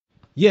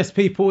Yes,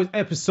 people, it's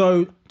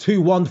episode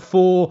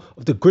 214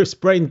 of the Griff's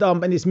Brain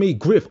Dump, and it's me,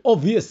 Griff,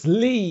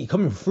 obviously,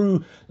 coming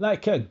through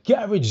like a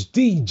garage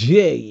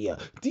DJ.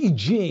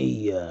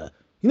 You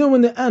know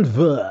when the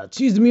adverts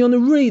used me on the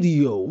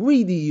radio.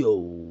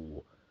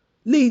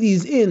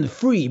 Ladies in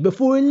free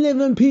before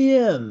 11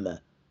 p.m.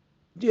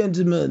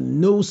 Gentlemen,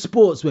 no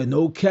sportswear,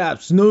 no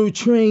caps, no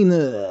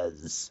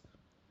trainers.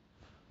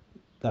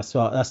 That's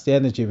right, that's the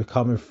energy we're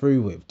coming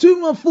through with.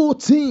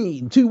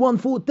 214,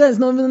 there's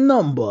not even a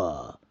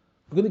number.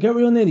 We're going to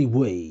carry on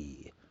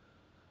anyway.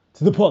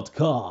 To the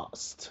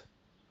podcast.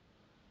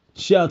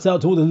 Shout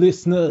out to all the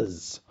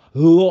listeners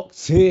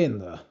locked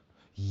in.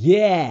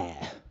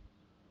 Yeah.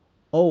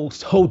 Oh,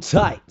 hold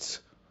tight.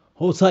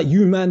 Hold tight,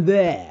 you man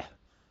there.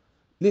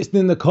 Listen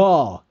in the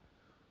car.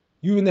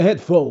 You in the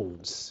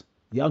headphones.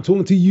 Yeah, I'm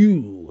talking to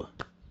you.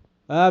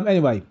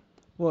 Anyway.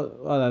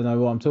 Well, I don't know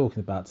what I'm talking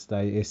about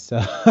today. It's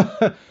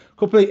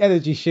complete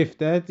energy shift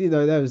there. You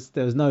know, there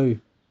was no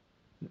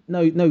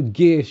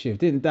gear shift,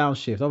 didn't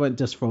downshift. I went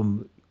just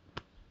from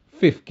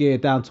 5th gear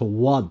down to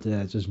 1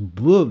 there, just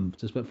boom,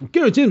 just went from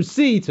gear to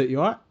C to you,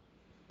 alright?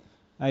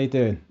 How you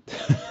doing?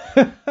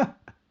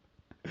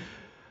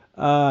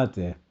 Ah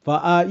dear.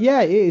 But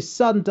yeah, it is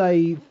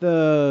Sunday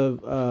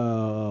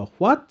the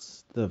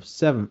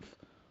 7th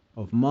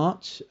of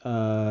March,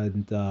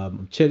 and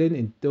I'm chilling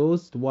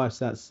indoors. The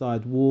wife's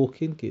outside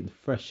walking, getting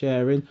fresh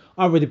air in.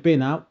 I've already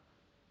been out.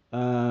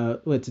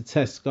 Went to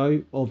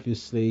Tesco.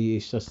 Obviously,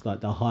 it's just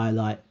like the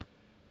highlight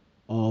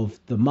of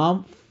the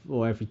month,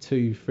 or every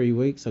 2-3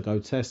 weeks I go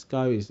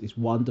Tesco. It's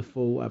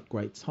wonderful. I have a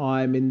great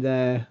time in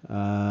there.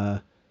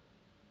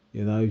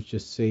 You know,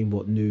 just seeing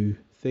what new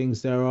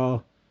things there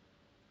are,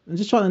 and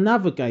just trying to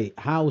navigate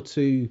how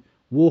to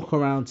walk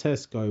around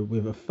Tesco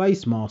with a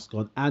face mask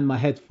on and my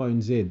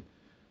headphones in.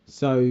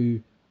 So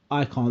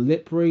I can't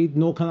lip read,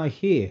 nor can I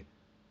hear.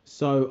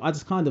 So I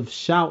just kind of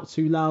shout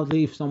too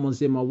loudly if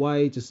someone's in my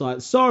way, just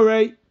like,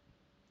 sorry,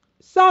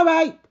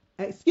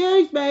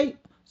 excuse me,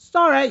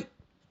 sorry.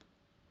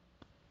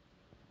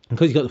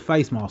 Because you've got the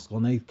face mask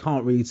on, they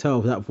can't really tell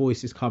if that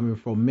voice is coming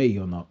from me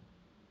or not.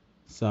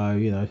 So,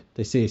 you know,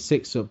 they see a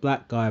 6-foot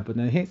black guy, but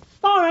then hit,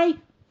 sorry,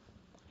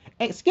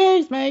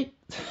 excuse me.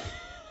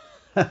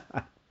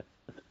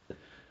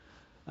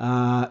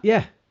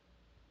 Yeah.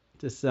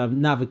 Just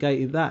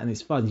navigating that, and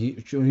it's fun.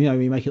 You know,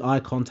 you're making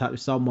eye contact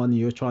with someone,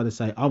 you're trying to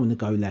say, I'm going to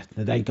go left,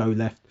 and they go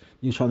left.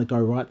 You're trying to go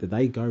right, then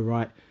they go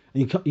right.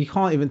 And you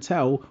can't even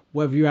tell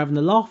whether you're having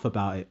a laugh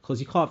about it,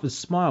 because you can't even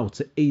smile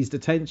to ease the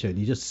tension.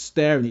 You're just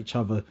staring at each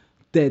other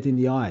dead in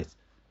the eyes.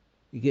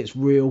 It gets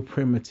real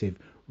primitive,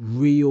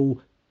 real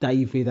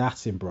David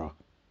Attenborough.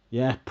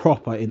 Yeah,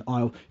 proper in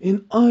aisle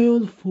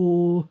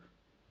 4,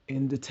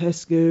 in the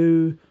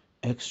Tesco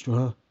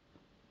Extra.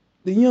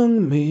 The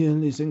young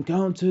male is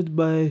encountered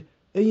by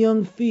a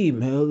young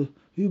female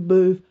who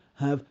both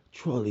have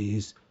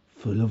trolleys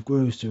full of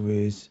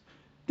groceries.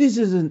 This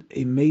isn't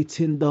a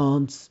mating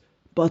dance,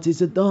 but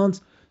it's a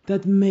dance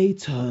that may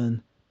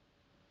turn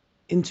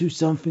into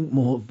something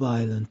more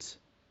violent.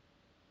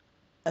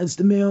 As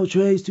the male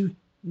tries to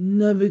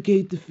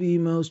navigate the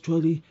female's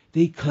trolley,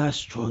 they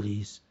clash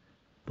trolleys.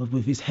 But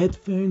with his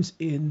headphones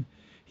in,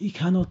 he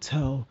cannot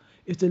tell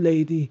if the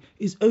lady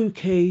is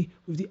okay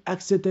with the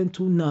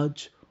accidental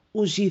nudge,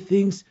 or she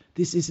thinks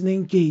this is an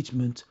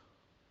engagement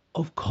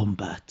of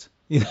combat.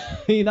 You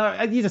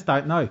know, you just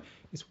don't know.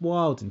 It's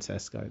wild in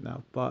Tesco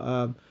now.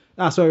 But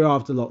that's where we are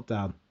after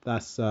lockdown.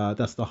 That's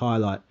the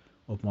highlight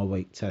of my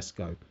week,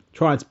 Tesco.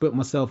 Trying to book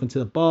myself into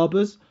the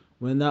barbers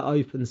when that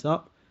opens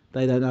up.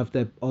 They don't have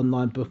their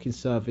online booking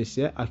service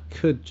yet. I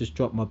could just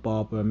drop my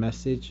barber a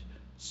message,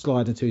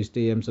 slide into his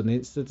DMs on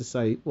Insta to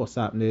say, what's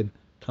happening?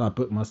 Can I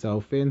book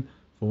myself in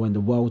for when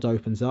the world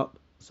opens up,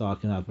 so I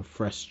can have a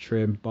fresh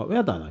trim? But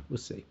I don't know. We'll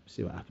see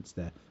what happens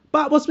there.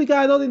 But what's been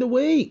going on in the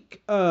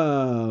week?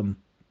 What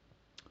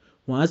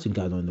has been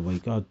going on in the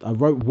week? I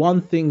wrote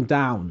one thing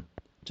down.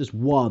 Just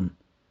one.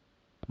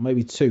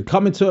 Maybe two.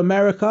 Coming to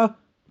America.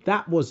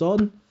 That was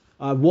on.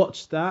 I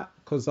watched that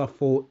because I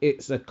thought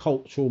it's a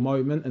cultural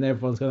moment and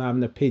everyone's going to have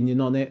an opinion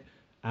on it.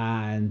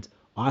 And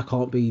I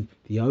can't be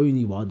the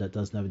only one that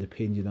doesn't have an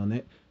opinion on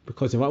it.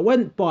 Because if I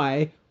went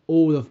by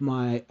all of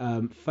my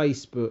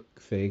Facebook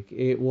thing,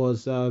 it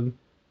was... do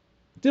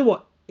you know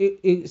what?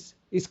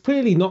 It's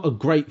clearly not a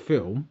great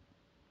film,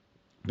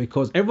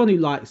 because everyone who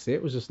likes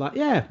it was just like,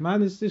 yeah,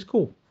 man, it's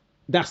cool.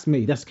 That's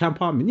me. That's Camp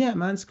Harmon. Yeah,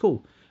 man, it's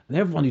cool. And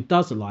everyone who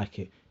doesn't like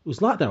it, it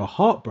was like they were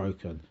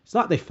heartbroken. It's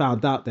like they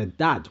found out their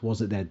dad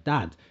wasn't their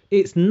dad.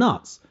 It's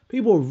nuts.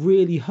 People are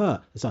really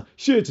hurt. It's like,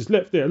 should just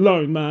left it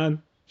alone,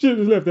 man. Should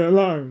just left it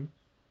alone.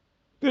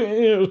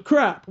 It was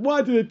crap.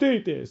 Why did they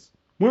do this?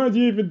 Why did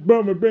you even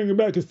bother bringing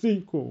back a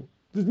sequel?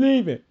 Just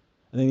leave it.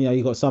 And then, you know,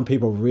 you got some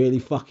people really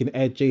fucking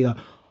edgy, like,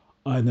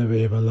 I never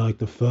even liked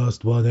the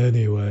first one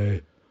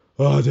anyway.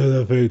 I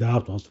didn't think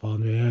that was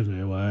funny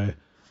anyway.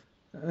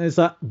 And it's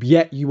like,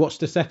 yet you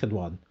watched the second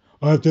one.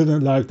 I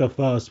didn't like the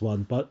first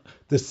one, but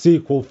the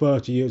sequel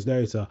 30 years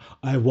later,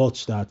 I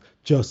watched that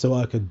just so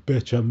I could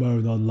bitch and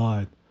moan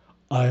online.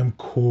 I am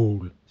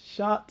cool.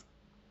 Shut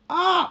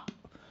up!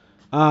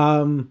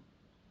 Um,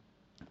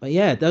 but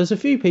yeah, there was a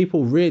few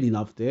people really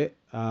loved it.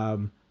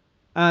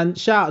 And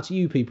shout out to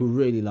you people who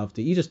really loved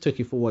it. You just took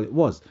it for what it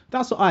was.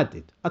 That's what I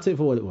did. I took it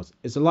for what it was.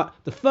 It's a lot.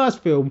 The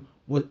first film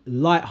was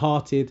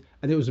light-hearted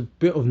and it was a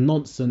bit of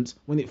nonsense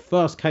when it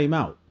first came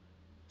out.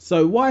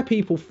 So why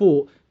people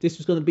thought this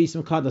was going to be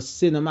some kind of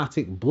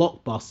cinematic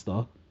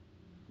blockbuster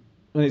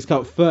when it's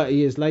got 30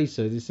 years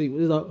later, you see,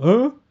 it's like,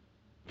 huh?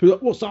 People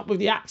like, what's up with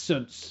the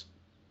accents?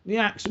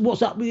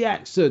 What's up with the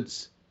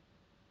accents?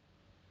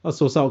 I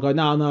saw someone go,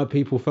 no,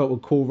 people felt when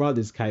Cool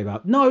Runnings came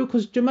out. No,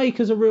 because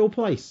Jamaica's a real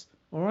place,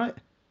 all right?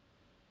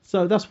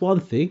 So that's one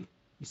thing.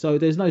 So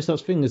there's no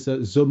such thing as a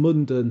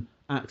Zamundan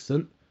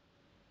accent.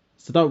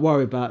 So don't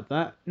worry about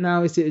that.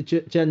 Now, is it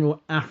a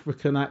general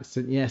African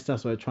accent? Yes,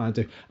 that's what I'm trying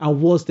to do. And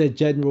was their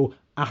general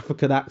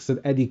African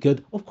accent any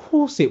good? Of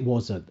course it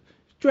wasn't.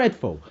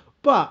 Dreadful.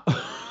 But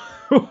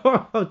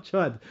what I'm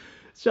trying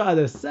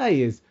to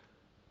say is,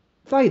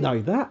 they know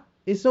that.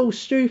 It's all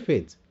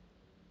stupid.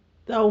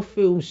 The whole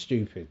film's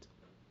stupid.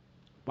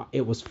 But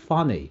it was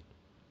funny.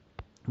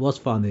 It was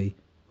funny.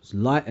 It was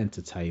light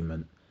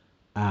entertainment.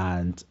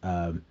 And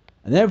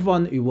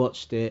everyone who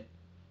watched it,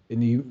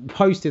 and you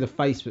posted a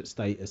Facebook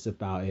status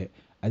about it,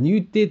 and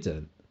you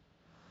didn't.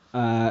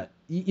 You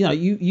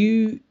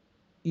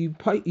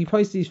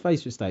posted these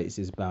Facebook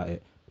statuses about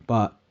it,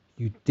 but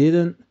you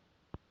didn't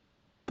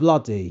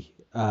bloody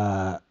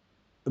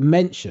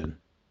mention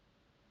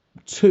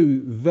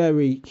two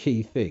very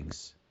key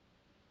things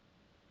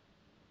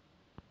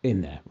in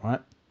there,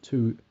 right?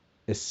 Two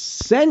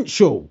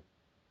essential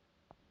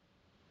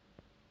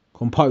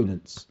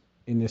components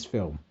in this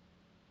film.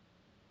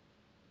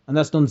 And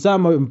that's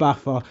Nonzamo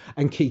Mbafa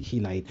and Kiki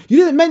Lane. You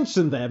didn't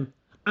mention them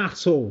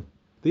at all.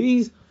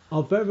 These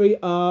are very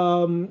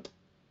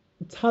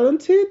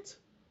talented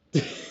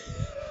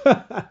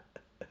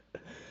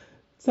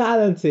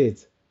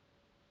talented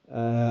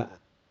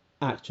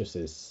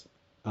actresses,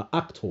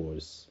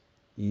 actors.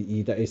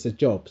 It's a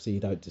job, so you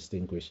don't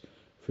distinguish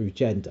through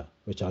gender,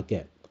 which I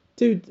get.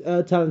 Two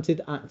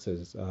talented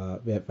actors.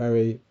 They're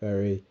very,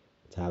 very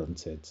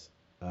talented.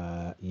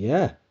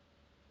 Yeah,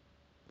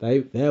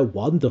 they're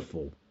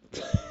wonderful.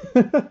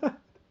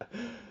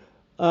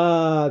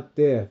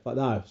 Dear, but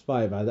no, it's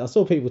fine, man. I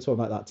saw people talking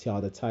about that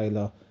Tiana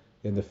Taylor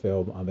in the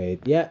film. I mean,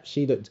 yeah,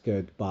 she looked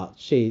good, but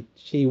she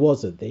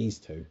wasn't these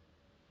two.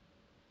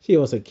 She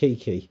wasn't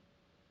Kiki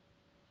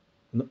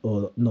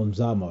or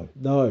Nonzamo.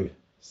 No,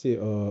 see,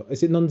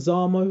 is it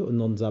Nonzamo or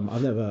Nonzamo?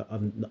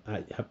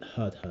 I haven't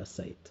heard her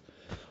say it.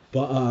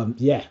 But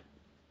yeah,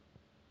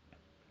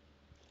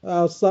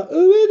 I was like,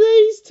 who are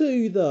these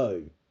two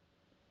though?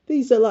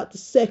 These are like the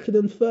second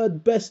and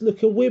third best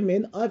looking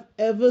women I've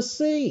ever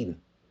seen.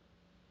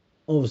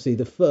 Obviously,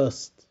 the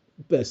first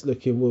best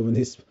looking woman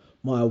is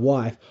my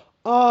wife.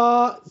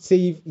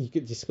 See, you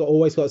just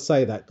always got to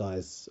say that,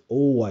 guys.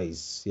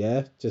 Always,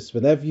 yeah. Just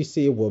whenever you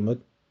see a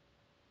woman,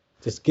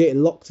 just get it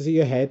locked into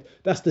your head.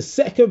 That's the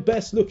second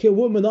best looking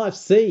woman I've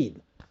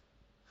seen.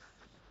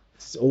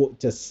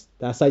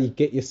 That's how you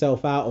get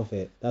yourself out of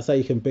it. That's how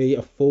you can be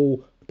a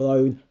full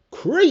blown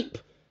creep,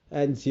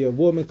 and your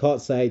woman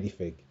can't say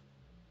anything.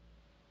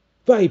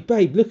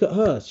 Babe, look at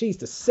her. She's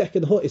the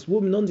second hottest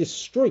woman on this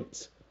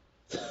street.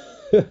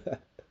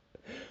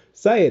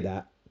 Saying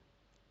that,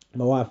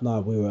 my wife and I,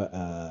 we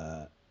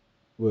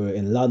were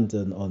in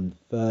London on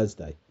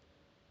Thursday,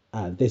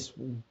 and this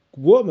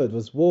woman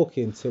was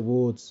walking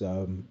towards.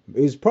 It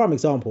was a prime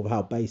example of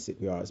how basic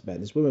we are as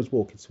men. This woman was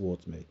walking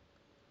towards me,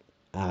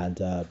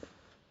 and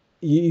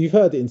you've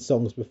heard it in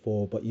songs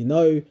before, but you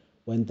know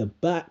when the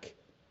back,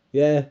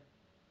 yeah,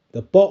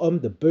 the bottom,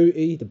 the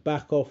booty, the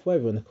back off,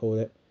 whatever you want to call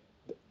it,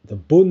 the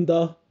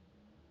bunda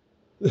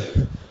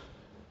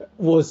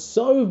was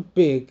so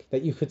big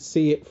that you could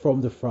see it from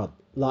the front.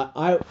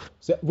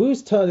 So we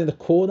was turning the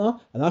corner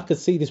and I could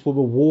see this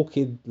woman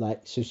walking,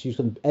 like so she was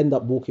going to end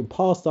up walking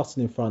past us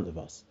and in front of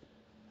us.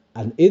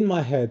 And in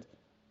my head,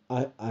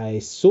 I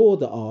saw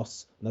the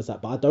ass and I was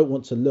like, but I don't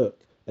want to look.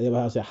 And then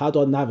I was like, how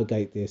do I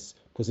navigate this?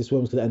 Because this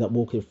woman's going to end up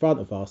walking in front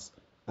of us,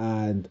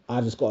 and I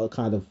just got to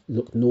kind of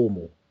look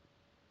normal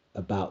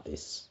about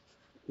this.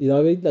 You know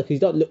what I mean? Like you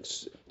don't want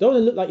to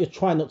look like you're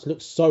trying not to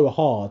look so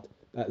hard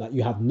that like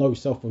you have no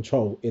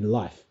self-control in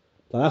life.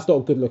 Like that's not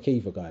a good look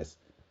either, guys.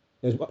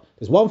 There's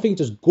one thing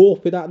just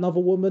gawping at another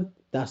woman,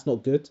 that's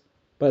not good.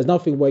 But there's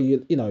nothing where you're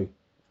meant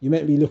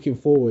to be looking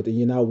forward and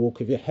you now walk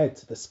with your head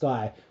to the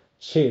sky,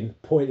 chin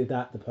pointed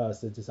at the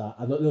person, just like,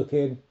 I'm not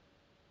looking.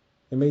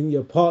 I mean,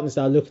 your partner's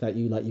now looking at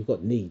you like you've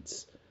got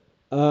needs.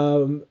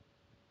 So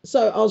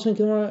I was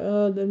thinking, all right,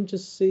 let me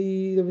just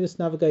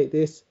navigate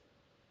this.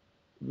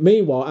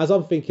 Meanwhile, as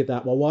I'm thinking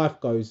that, my wife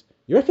goes,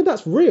 you reckon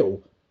that's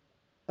real?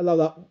 And I'm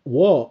like,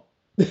 what?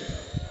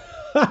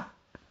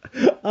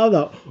 I'm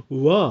like,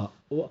 what?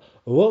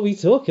 What are we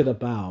talking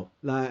about?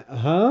 Like,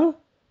 huh?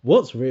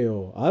 What's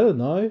real? I don't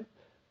know.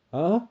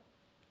 Huh?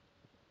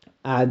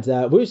 And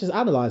we were just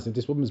analysing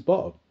this woman's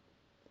bottom.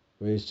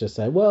 We was just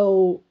saying,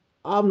 well,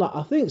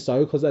 I think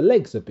so because her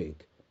legs are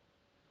big.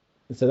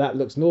 And so that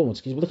looks normal.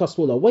 Because look how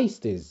small her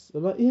waist is.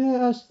 I'm like,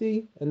 yeah,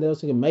 actually. And they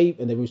was thinking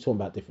maybe, and they were talking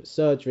about different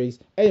surgeries.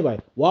 Anyway,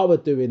 while we're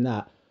doing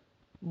that,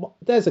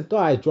 there's a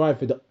guy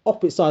driving the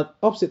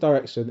opposite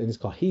direction in his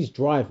car. He's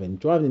driving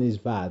in his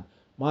van.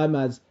 My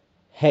man's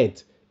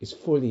head is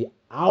fully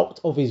out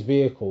of his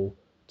vehicle,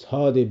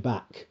 turning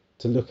back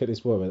to look at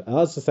this woman. And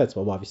I just said to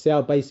my wife, "You see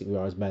how basic we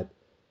are as men?"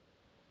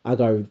 I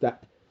go,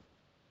 "That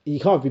you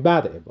can't be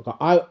mad at him."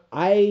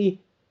 I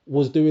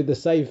was doing the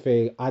same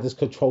thing. I just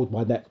controlled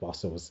my neck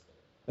muscles,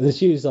 and then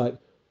she was like,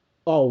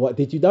 "Oh, what?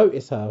 Did you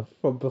notice her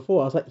from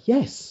before?" I was like,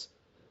 "Yes."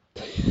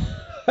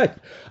 I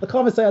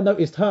can't even say I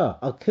noticed her.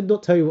 I could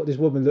not tell you what this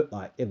woman looked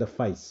like in the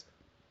face.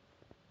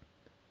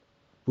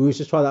 We was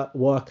just trying to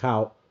work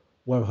out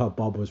whether her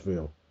bum was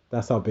real.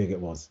 That's how big it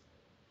was.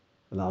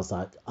 And I was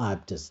like,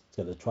 I'm just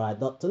gonna try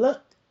not to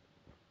look.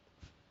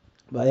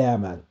 But yeah,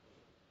 man.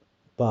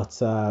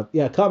 But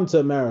yeah, come to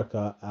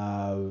America.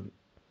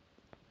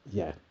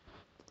 Yeah,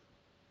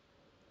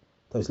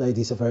 those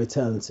ladies are very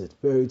talented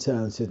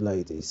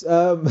ladies.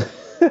 But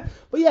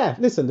yeah,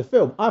 listen, the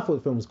film. I thought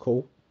the film was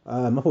cool.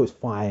 I thought it was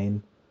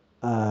fine.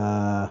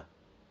 Like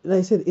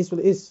I said, it is what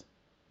it is.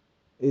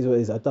 It is what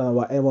it is. I don't know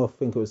why anyone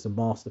think it was a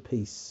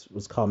masterpiece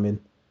was coming.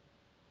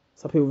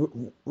 Some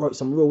people wrote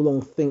some real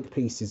long think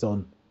pieces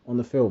on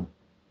the film.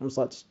 I was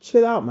like, just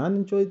chill out, man.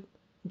 Enjoy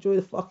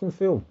the fucking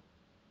film.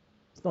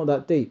 It's not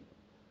that deep.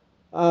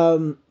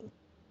 Then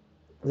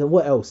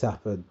what else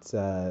happened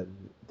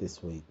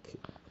this week?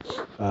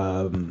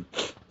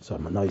 Sorry,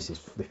 my nose is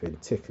flipping,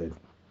 tickling.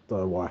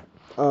 Don't know why.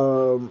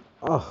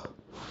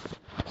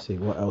 Let's see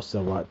what else I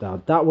write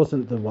down. That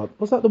wasn't the one.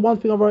 Was that the one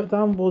thing I wrote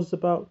down? Was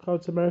about going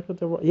to America?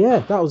 Yeah,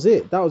 that was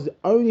it. That was the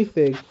only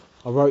thing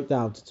I wrote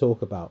down to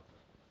talk about.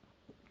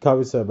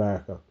 Coming to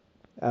America.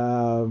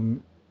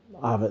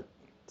 I haven't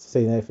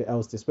seen anything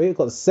else this week. I've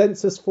got the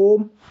census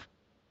form.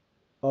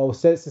 Oh,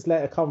 census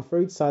letter come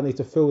through, so I need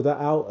to fill that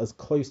out as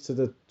close to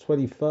the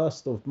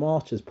 21st of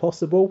March as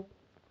possible,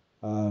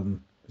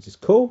 which is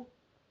cool.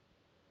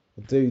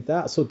 I'll do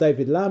that. I saw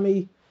David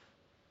Lammy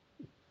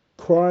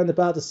crying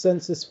about the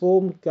census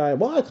form, going,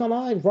 why can't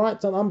I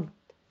write down I'm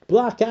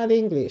black and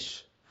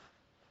English?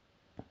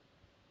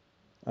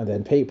 And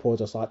then people are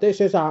just like, this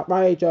is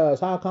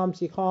outrageous. How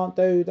comes you can't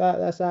do that?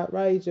 That's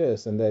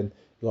outrageous. And then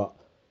you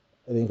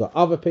got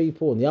other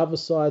people on the other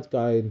side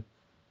going,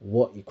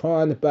 what you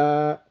crying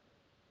about?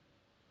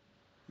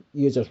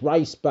 You're just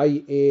race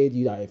baited.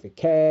 You don't even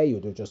care. You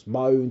would have just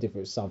moaned if it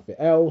was something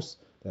else.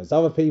 There's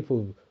other people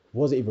who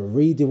wasn't even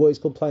reading what he's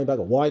complaining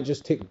about. Why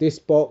just tick this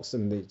box?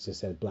 And it just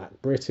said black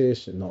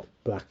British and not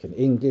black and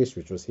English,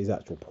 which was his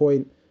actual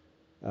point.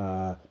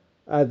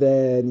 And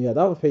then you had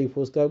other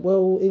people go,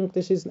 well,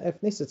 English isn't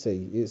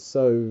ethnicity.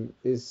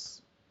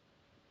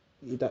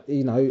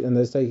 And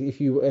they say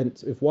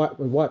if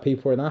white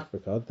people are in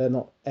Africa, they're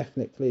not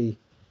ethnically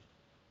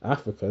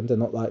African. They're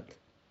not like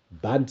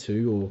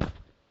Bantu or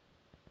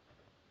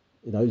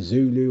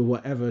Zulu or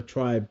whatever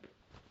tribe.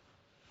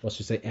 I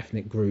should say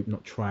ethnic group,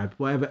 not tribe.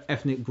 Whatever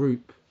ethnic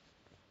group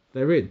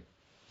they're in.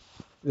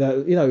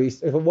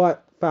 If a white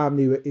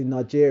family were in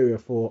Nigeria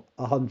for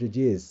 100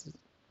 years.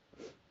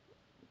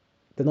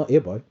 They're not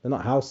Igbo, they're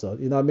not Hausa,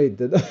 you know what I mean?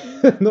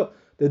 They're not,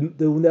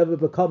 they'll never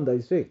become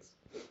those things.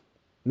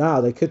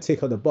 Now, they could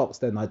tick on the box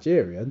they're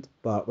Nigerian,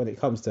 but when it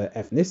comes to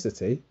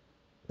ethnicity,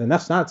 the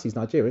nationality is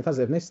Nigerian. When it comes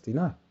to ethnicity,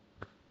 no.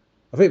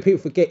 I think people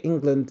forget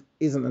England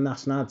isn't a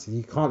nationality.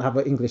 You can't have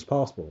an English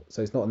passport,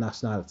 so it's not a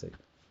nationality.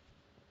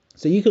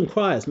 So you can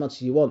cry as much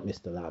as you want,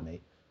 Mr.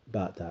 Lammy,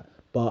 about that,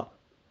 but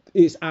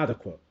it's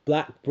adequate.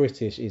 Black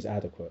British is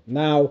adequate.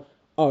 Now,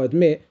 I'll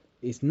admit,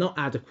 it's not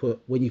adequate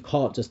when you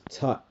can't just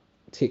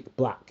tick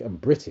black and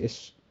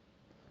British,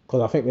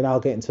 because I think we're now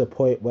getting to a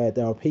point where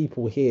there are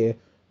people here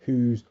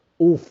whose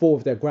all four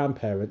of their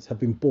grandparents have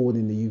been born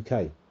in the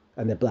UK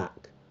and they're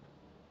black.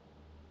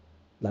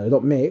 Like, they're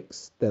not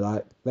mixed,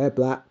 they're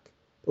black.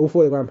 All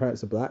four of their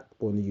grandparents are black,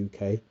 born in the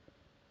UK.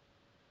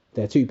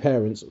 Their two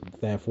parents,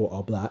 therefore,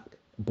 are black,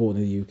 born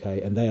in the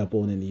UK, and they are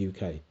born in the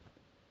UK.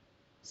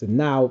 So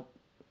now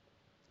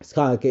it's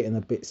kind of getting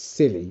a bit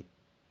silly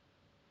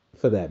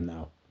for them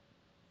now.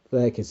 For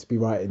their kids to be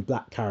writing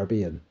Black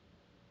Caribbean.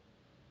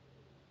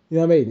 You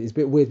know what I mean? It's a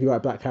bit weird to be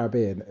writing Black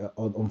Caribbean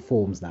on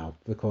forms now,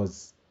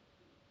 because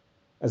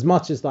as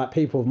much as like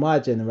people of my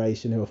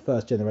generation who are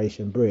first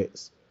generation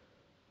Brits,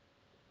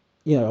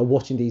 are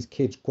watching these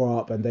kids grow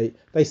up and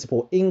they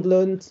support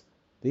England,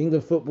 the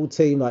England football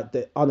team, like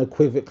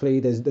unequivocally,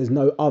 there's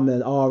no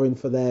and ahhing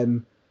for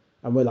them.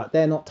 And we're like,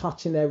 they're not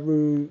touching their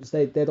roots,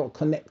 they're not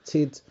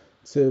connected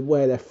to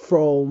where they're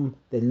from,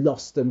 they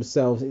lost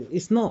themselves.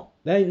 It's not.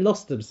 They ain't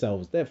lost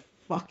themselves. They're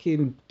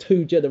fucking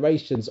 2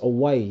 generations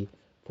away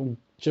from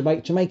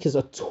Jamaica. Jamaica's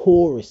a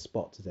tourist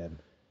spot to them.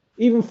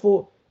 Even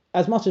for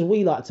as much as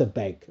we like to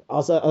beg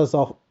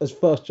as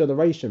first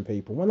generation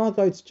people, when I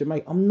go to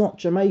Jamaica, I'm not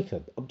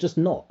Jamaican. I'm just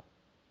not.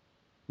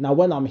 Now,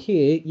 when I'm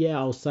here, yeah,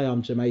 I'll say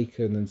I'm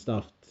Jamaican and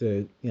stuff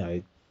to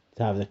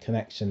have the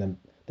connection, and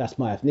that's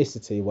my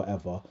ethnicity,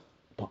 whatever.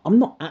 But I'm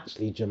not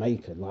actually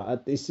Jamaican.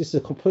 Like, it's just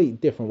a completely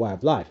different way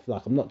of life.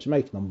 Like, I'm not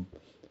Jamaican. I'm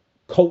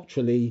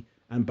culturally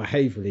and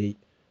behaviourally,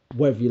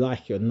 whether you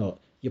like it or not,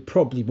 you're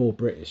probably more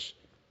British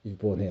if you're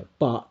born here.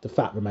 But the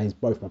fact remains,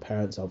 both my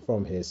parents are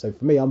from here. So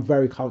for me, I'm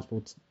very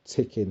comfortable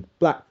ticking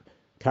Black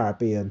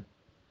Caribbean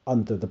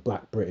under the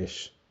Black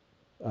British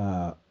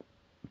uh,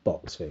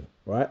 box thing,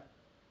 right?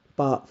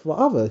 But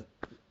for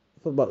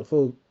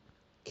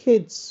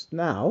kids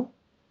now,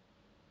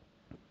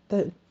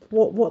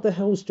 what the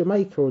hell's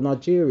Jamaica or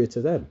Nigeria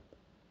to them?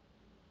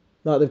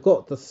 Like they've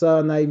got the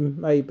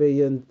surname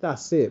maybe, and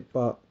that's it.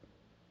 But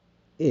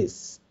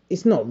it's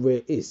not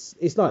real.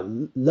 It's like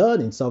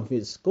learning something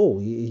at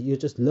school. You're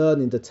just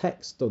learning the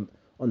text on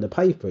the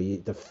paper.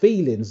 The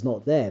feeling's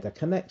not there. The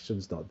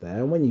connection's not there.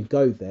 And when you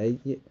go there,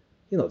 you're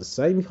not the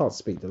same. You can't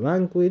speak the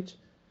language.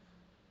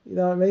 You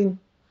know what I mean?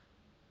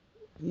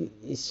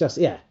 It's just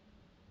yeah.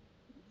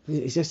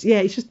 It's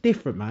just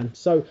different, man.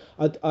 So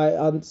I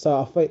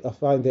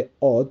find it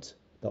odd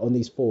that on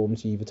these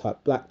forums you either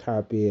type Black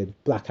Caribbean,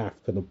 Black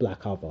African, or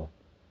Black Other.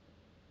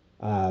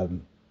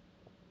 Um,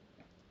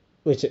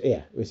 which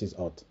is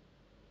odd.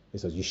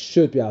 Because you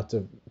should be able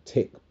to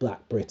tick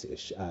Black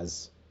British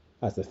as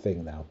the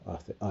thing now.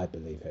 I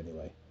believe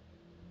anyway.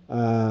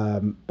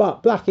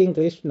 But Black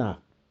English, nah.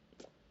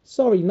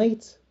 Sorry,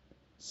 mate.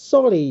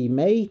 Sorry,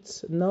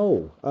 mate.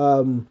 No.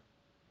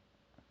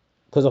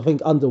 Because I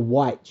think under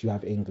white you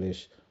have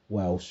English,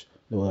 Welsh,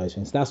 and all those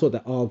things. That's what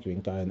they're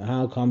arguing. Going,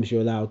 how comes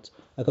you're allowed?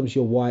 How comes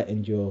you're white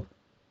and you're?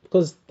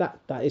 Because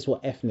that is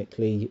what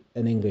ethnically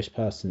an English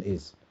person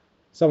is.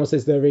 Someone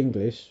says they're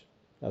English.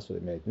 That's what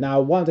it meant.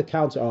 Now, one of the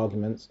counter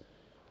arguments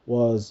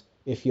was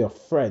if you're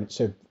French.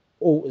 So,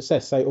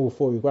 let's say all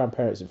four of your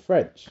grandparents are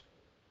French,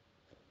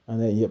 and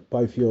then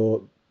both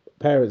your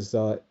parents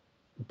are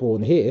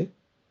born here.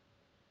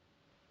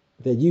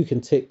 Then you can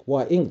tick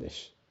white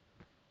English.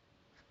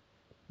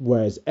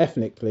 Whereas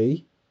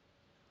ethnically,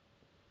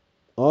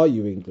 are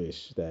you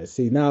English there?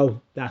 See,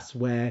 now that's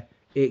where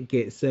it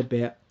gets a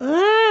bit,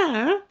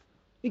 it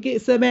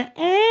gets a bit,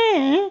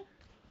 You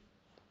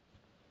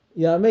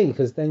know what I mean?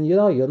 Because then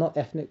you're not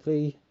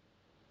ethnically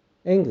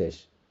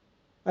English.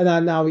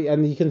 And now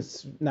you can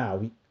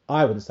now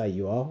I wouldn't say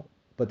you are,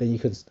 but then you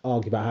can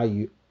argue about how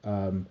you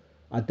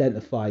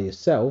identify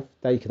yourself.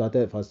 They can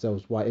identify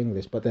themselves as white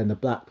English, but then the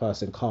black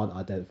person can't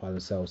identify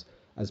themselves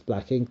as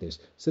black English.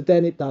 So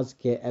then it does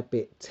get a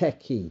bit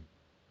techie.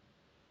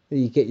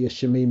 You get your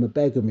Shamima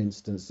Begum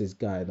instances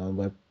going on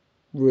where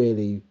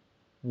really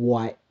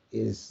white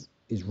is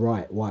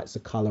right. White's the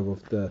colour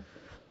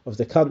of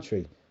the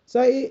country.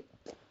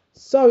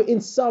 So in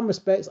some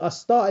respects, I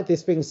started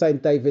this thing saying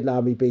David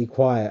Lammy be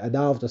quiet, and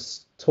now I've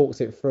just talked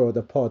it through on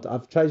the pod.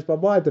 I've changed my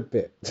mind a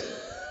bit.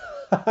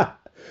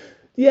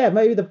 Yeah,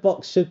 maybe the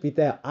box should be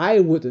there.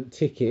 I wouldn't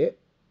tick it,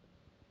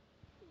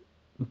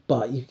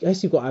 but I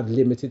guess you've got to have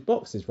limited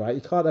boxes, right?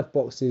 You can't have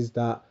boxes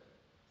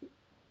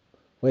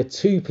where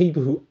two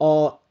people who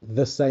are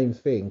the same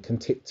thing can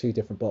tick two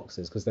different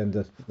boxes, because then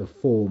the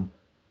form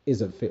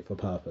isn't fit for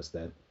purpose.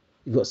 Then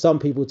you've got some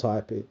people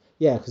type it,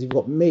 yeah, because you've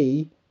got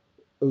me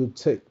who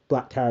took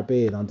Black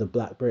Caribbean under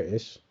Black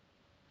British.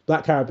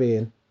 Black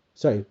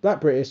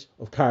British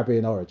of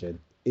Caribbean origin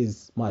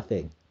is my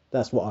thing.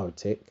 That's what I would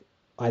tick,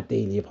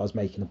 ideally, if I was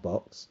making a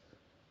box.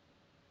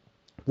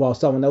 While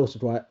someone else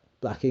would write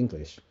Black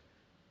English.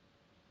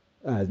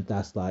 And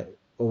that's like,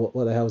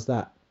 what the hell's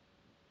that?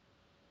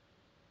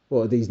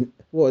 What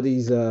are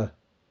these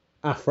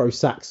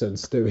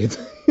Afro-Saxons doing?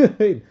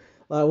 Like,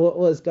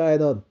 what's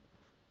going on?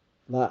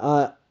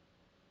 Like,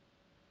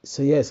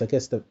 so yes, I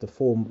guess the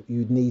form,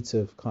 you need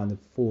to kind of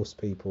force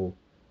people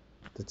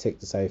to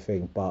tick the same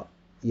thing. But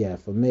yeah,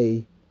 for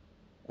me,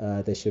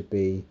 there should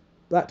be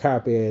Black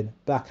Caribbean,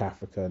 Black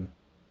African,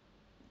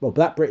 well,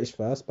 Black British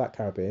first, Black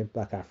Caribbean,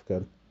 Black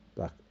African,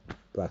 Black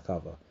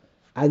Other,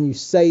 and you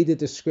say the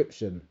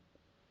description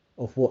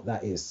of what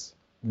that is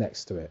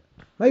next to it.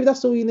 Maybe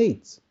that's all you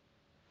need.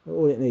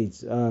 All it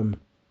needs.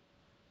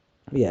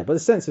 Yeah, but the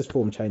census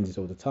form changes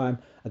all the time.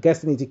 I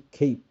guess they need to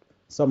keep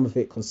some of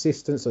it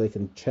consistent so they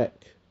can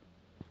check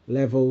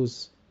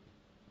levels.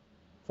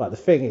 But the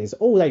thing is,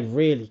 all they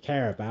really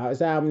care about is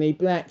how many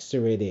blacks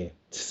are in here.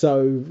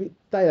 So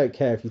they don't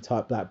care if you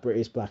type Black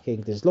British, Black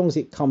English. As long as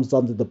it comes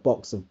under the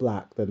box of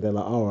black, then they're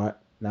like, all right,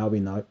 now we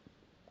know.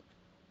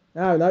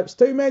 No, it's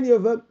too many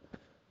of them.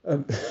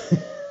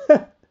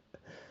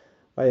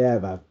 But yeah,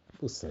 man,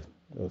 we'll see.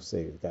 We'll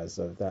see what goes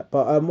with that.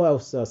 But what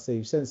else I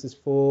see? Census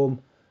form.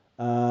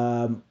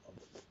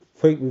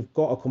 Think we've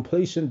got a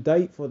completion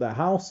date for the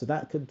house, so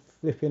that could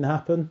flipping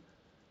happen.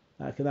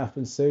 That could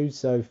happen soon.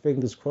 So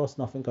fingers crossed,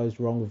 nothing goes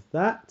wrong with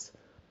that.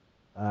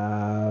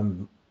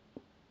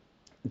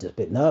 Just a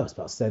bit nervous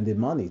about sending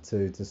money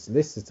to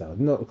solicitor.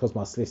 Not because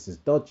my solicitor's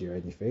dodgy or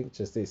anything.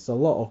 Just it's a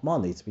lot of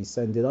money to be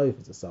sending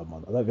over to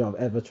someone. I don't think I've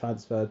ever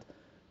transferred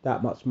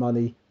that much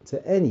money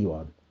to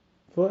anyone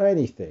for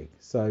anything.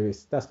 So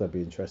that's going to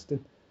be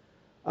interesting.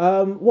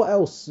 What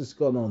else has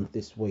gone on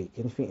this week?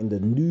 Anything in the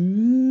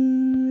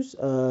news?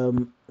 I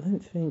don't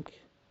think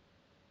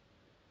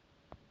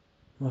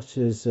much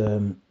has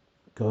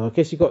I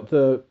guess you got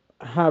the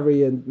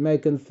Harry and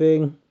Meghan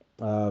thing.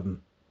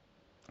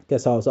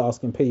 guess I was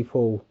asking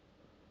people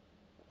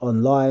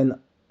online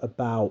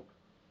about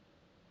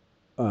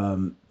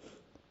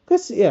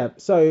guess yeah.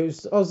 So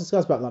I was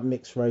discussing about like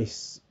mixed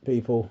race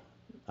people.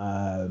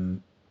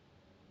 Um,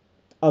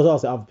 I was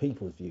asking other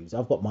people's views.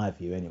 I've got my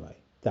view anyway.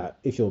 That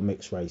if you're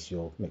mixed race,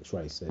 you're mixed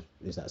race.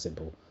 It's that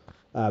simple.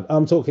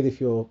 I'm talking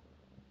if you're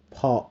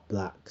part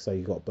black, so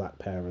you've got a black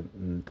parent,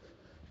 and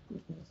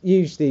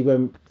usually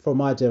when from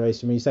my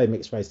generation, when you say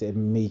mixed race, the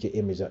immediate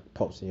image that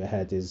pops in your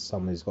head is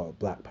someone who's got a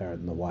black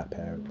parent and a white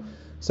parent.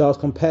 So I was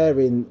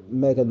comparing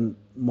Meghan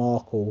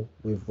Markle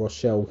with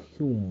Rochelle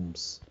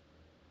Humes.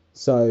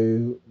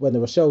 So when the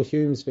Rochelle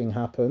Humes thing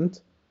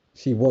happened,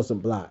 she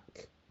wasn't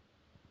black.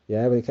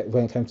 Yeah, when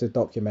it came to the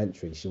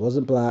documentary, she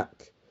wasn't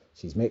black.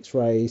 She's mixed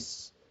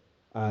race,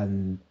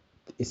 and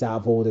it's out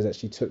of order that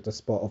she took the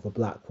spot of a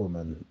black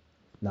woman.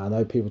 Now I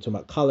know people talk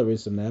about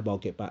colorism there, but I'll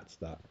get back to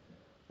that.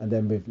 And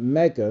then with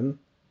Meghan,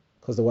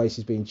 because the way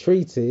she's being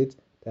treated,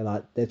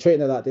 they're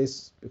treating her like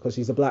this because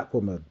she's a black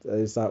woman.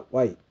 It's like,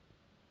 wait,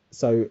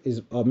 so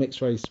is our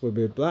mixed race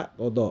women black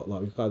or not?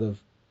 Like we kind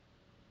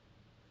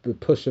of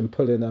push and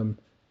pulling them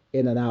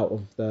in and out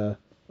of the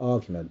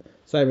argument.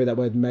 Same way that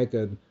when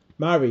Meghan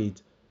married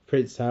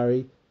Prince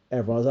Harry,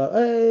 everyone's like,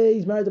 hey,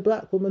 he's married a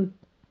black woman.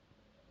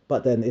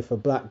 But then if a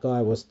black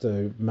guy was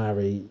to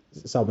marry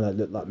someone that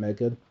looked like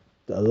Meghan,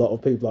 a lot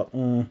of people are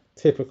like,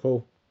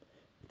 typical.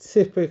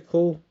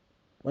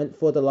 Went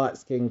for the light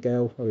skinned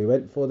girl, or we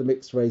went for the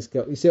mixed race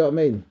girl. You see what I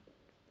mean?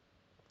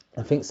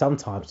 I think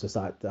sometimes just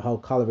like the whole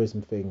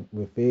colorism thing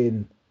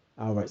within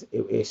our race,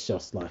 it's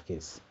just like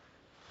it's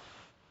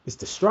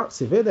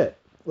destructive, isn't it?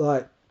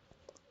 Like,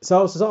 so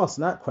I was just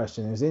asking that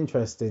question. It was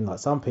interesting. Like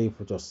some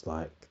people just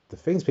like the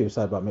things people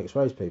say about mixed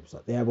race people. It's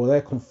like, yeah, well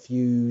they're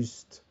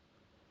confused.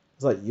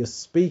 It's like you're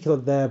speaking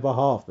on their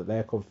behalf that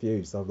they're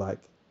confused. I'm like,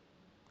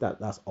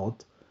 that's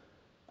odd.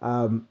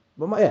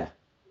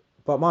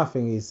 But my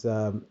thing is,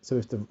 so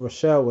with the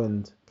Rochelle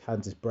and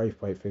Candice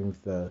Braithwaite thing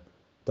with the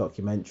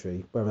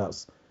documentary, whether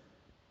that's,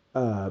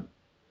 I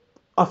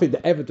think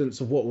the evidence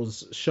of what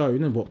was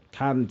shown and what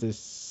Candice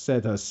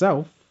said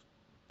herself,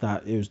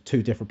 that it was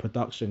two different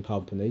production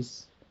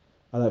companies.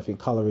 I don't think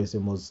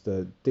colorism was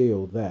the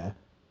deal there.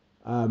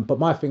 But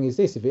my thing is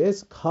this: if it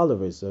is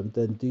colorism,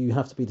 then do you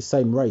have to be the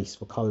same race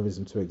for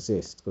colorism to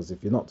exist? Because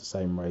if you're not the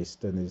same race,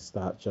 then is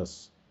that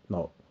just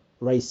not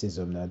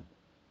racism then?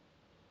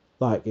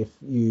 Like if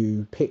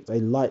you picked a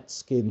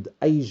light-skinned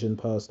Asian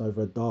person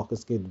over a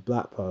darker-skinned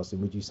black person,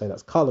 would you say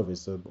that's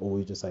colorism, or would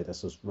you just say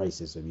that's just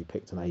racism? You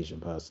picked an Asian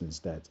person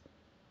instead.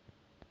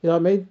 You know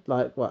what I mean?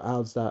 Like, what?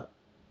 How's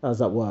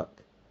that work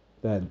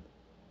then?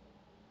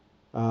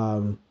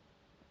 Um,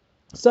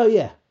 so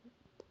yeah,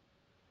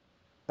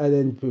 and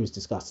then we was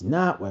discussing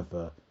that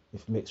whether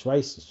if mixed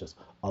race is just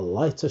a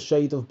lighter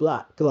shade of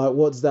black, like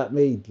what does that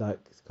mean? Like,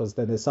 because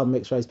then there's some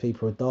mixed race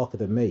people who are darker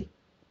than me,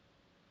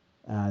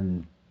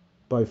 and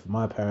both of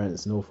my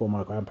parents and all four of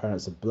my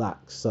grandparents are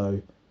black.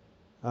 So,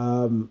 I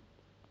don't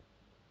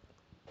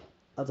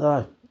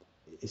know.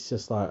 It's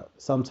just like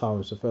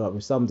sometimes I feel like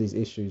with some of these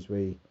issues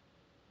we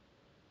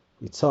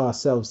tie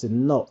ourselves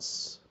in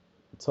knots.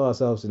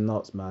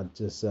 Man.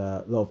 Just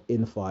a lot of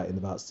infighting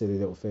about silly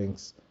little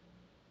things.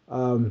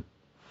 But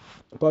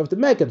with the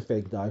Meghan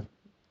thing though,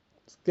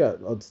 let's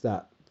get onto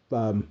that.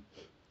 By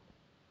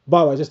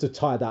the way, just to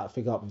tie that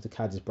thing up with the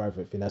Candice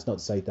Braithwaite thing, that's not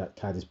to say that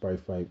Candice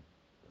Braithwaite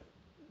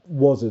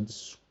wasn't,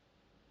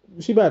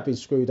 she may have been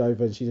screwed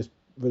over and she just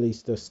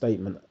released a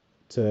statement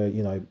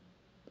to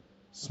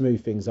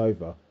smooth things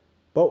over.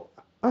 But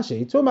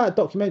actually, talking about a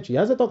documentary,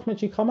 has a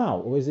documentary come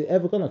out, or is it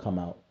ever going to come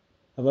out?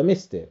 Have I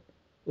missed it,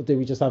 or do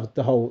we just have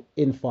the whole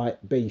infight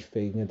beef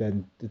thing and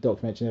then the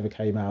documentary never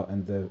came out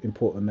and the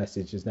important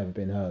message has never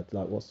been heard?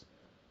 Like what's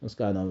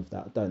going on with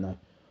that? I don't know.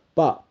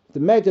 But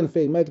the Meghan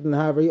thing, Meghan and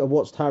Harry, I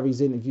watched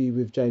Harry's interview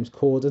with James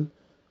Corden.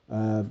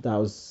 That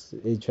was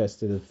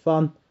interesting and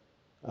fun.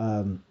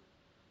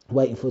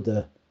 Waiting for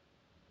the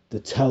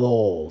tell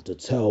all,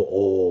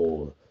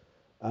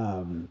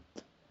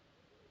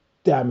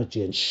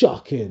 damaging,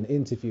 shocking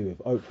interview with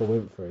Oprah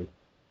Winfrey.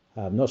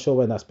 I'm not sure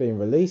when that's being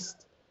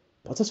released,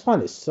 but I just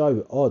find it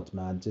so odd,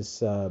 man.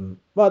 Just well,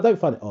 I don't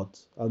find it odd.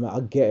 I mean, I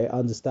get it, I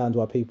understand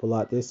why people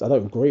like this. I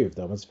don't agree with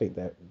them. I just think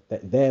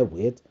they're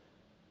weird.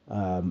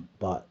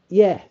 But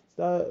yeah,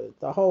 the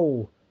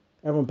whole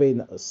everyone being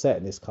upset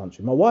in this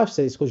country. My wife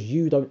says it's because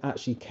you don't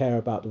actually care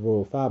about the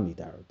royal family,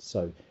 Darren.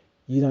 So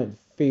you don't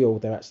feel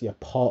they're actually a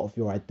part of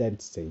your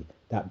identity,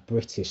 that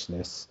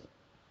Britishness.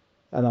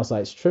 And I was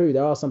like, it's true.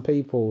 There are some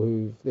people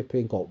who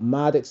flipping got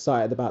mad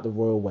excited about the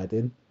royal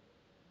wedding,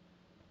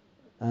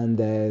 and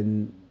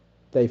then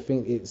they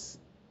think it's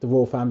the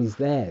royal family's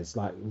theirs.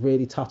 Like,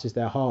 really touches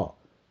their heart.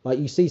 Like,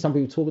 you see some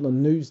people talking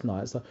on news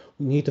nights, like,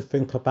 we need to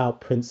think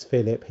about Prince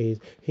Philip.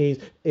 He's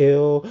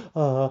ill.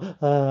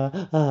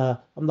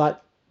 I'm like,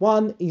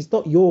 one, he's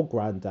not your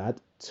granddad.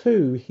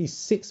 Two, he's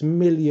 6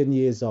 million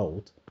years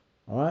old.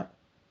 All right.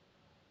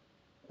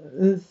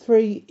 And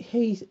three,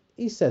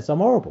 he said some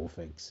horrible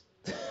things.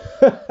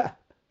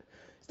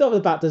 It's not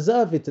about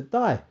deserving to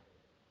die.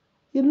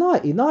 You're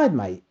 99,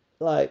 mate.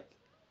 Like,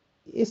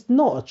 it's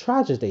not a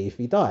tragedy if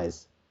he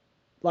dies.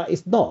 Like,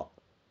 it's not.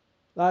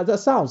 Like, that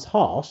sounds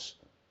harsh,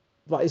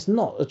 but it's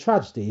not a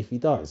tragedy if he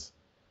dies.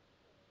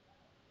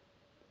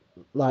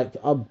 Like,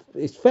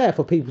 it's fair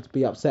for people to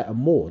be upset and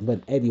mourn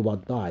when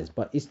anyone dies,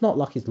 but it's not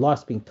like his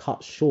life's been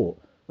cut short.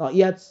 Like, he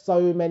had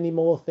so many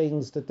more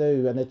things to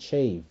do and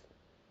achieve.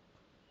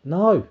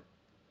 No,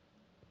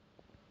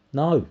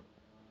 no,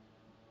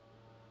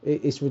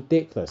 it's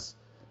ridiculous.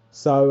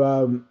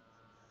 So,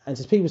 and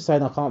just people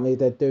saying I can't believe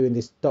they're doing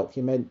this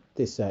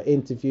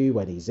interview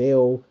when he's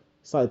ill.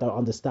 So they don't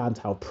understand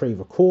how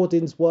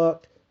pre-recordings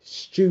work.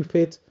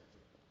 Stupid.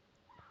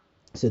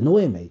 It's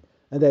annoying me.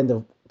 And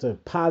then the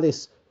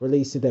Palace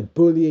releasing their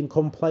bullying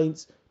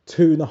complaints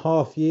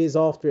 2.5 years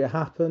after it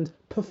happened.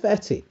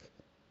 Pathetic.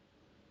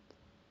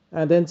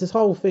 And then this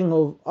whole thing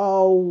of,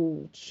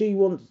 oh, she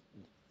wants,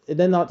 and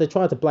then like they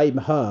try to blame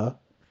her.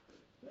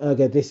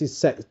 Again, this is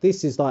sex.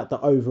 This is like the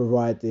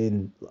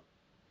overriding.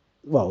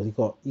 Well,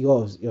 you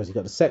obviously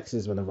got the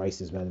sexism and the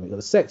racism element. You got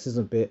the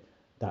sexism bit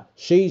that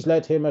she's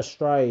led him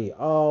astray.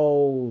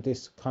 Oh,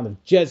 this kind of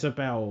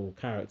Jezebel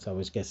character,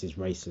 which I guess is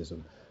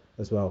racism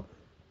as well.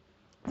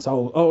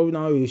 So, oh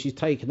no, she's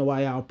taken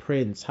away our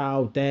prince.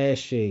 How dare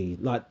she?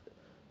 Like,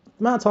 the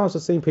amount of times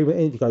I've seen people in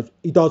interviews go,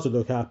 he doesn't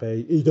look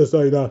happy. He just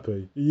ain't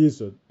happy. He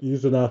isn't. He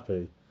isn't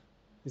happy.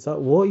 It's like,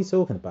 what are you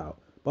talking about?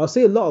 But I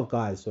see a lot of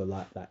guys who are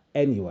like that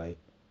anyway.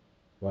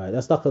 Right,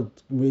 that's like a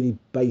really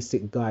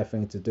basic guy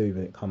thing to do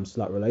when it comes to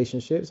like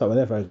relationships. Like,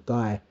 whenever a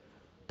guy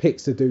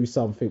picks to do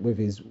something with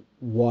his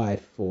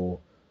wife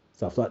or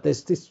stuff, like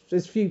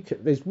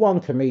there's one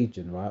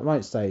comedian, right? I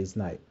won't say his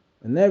name.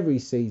 Whenever he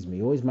sees me,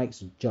 he always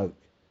makes a joke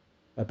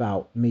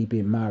about me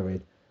being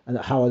married and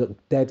how I look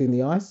dead in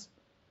the eyes.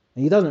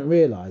 And he doesn't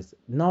realise,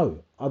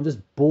 no, I'm just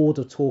bored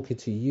of talking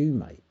to you,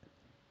 mate.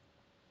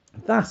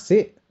 That's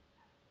it.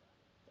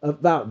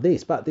 About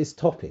this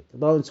topic. I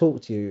don't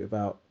talk to you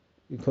about,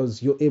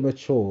 because you're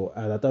immature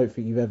and I don't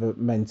think you've ever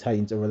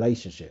maintained a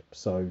relationship.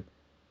 So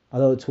I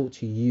don't talk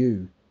to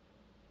you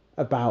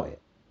about it.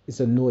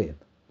 It's annoying.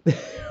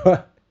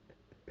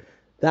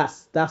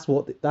 That's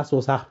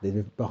what's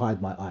happening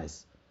behind my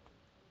eyes.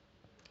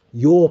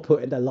 You're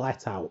putting the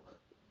light out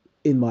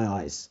in my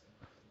eyes.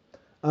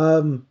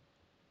 But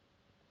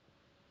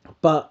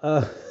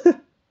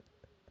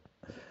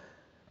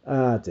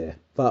ah dear.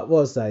 But what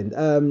I was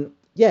saying,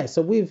 yeah.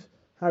 So with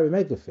Harry and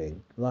Meghan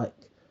thing, like,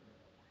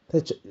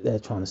 they're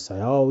trying to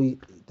say, oh,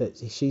 that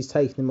she's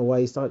taking him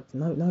away. It's like,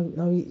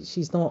 no,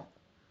 she's not.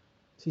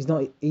 She's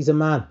not. He's a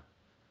man.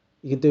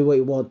 He can do what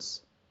he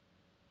wants.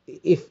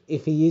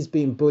 If he is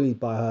being bullied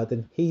by her,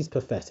 then he's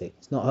pathetic.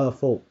 It's not her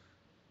fault,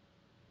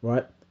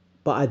 right?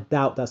 But I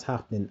doubt that's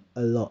happening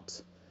a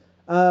lot.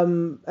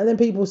 And then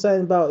people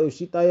saying about if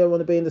they don't want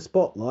to be in the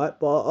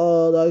spotlight,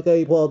 but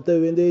they keep on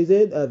doing these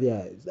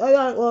interviews. They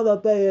don't want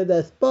to be in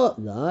the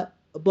spotlight,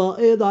 but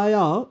here they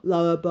are,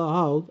 lo and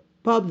behold,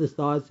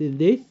 publicising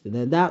this and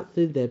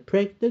announcing they're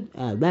pregnant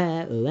and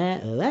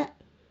that.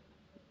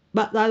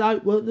 But they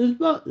don't want the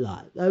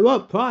spotlight. They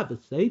want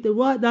privacy. Then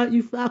why don't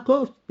you fuck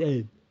off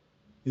then?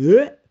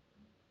 Yeah?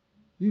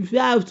 You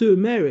sail to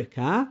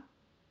America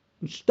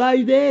and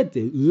stay there,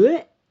 dude.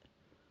 Yeah?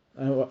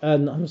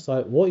 And I'm just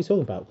like, what are you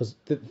talking about? Because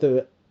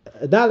the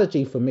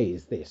analogy for me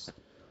is this.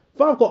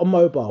 If I've got a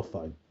mobile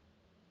phone,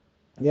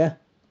 yeah?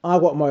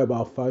 I've got a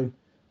mobile phone,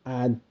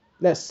 and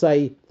let's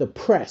say the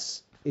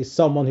press is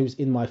someone who's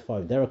in my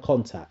phone. They're a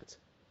contact.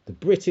 The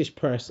British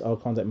press are a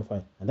contact in my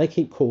phone, and they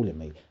keep calling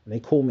me. And they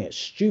call me at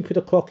stupid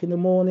o'clock in the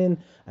morning,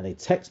 and they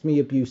text me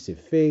abusive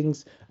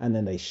things, and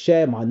then they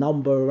share my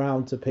number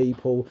around to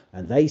people,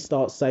 and they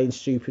start saying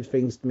stupid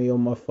things to me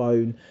on my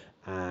phone,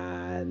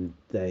 and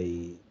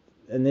they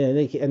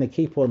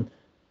keep on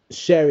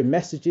sharing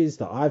messages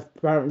that I've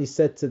apparently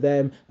said to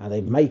them, and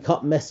they make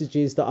up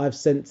messages that I've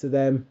sent to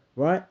them,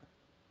 right?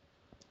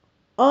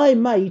 I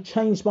may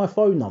change my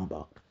phone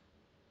number.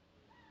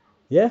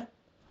 Yeah?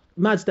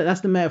 Imagine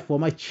that's the metaphor.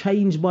 I may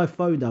change my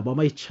phone number. I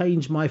may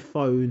change my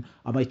phone.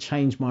 I may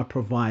change my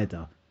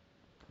provider.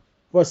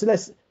 Well, so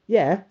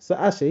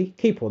actually,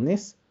 keep on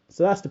this.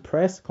 So that's the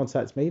press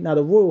contacts me. Now,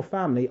 the royal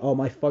family are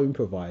my phone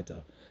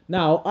provider.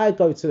 Now, I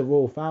go to the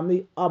royal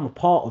family. I'm a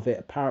part of it,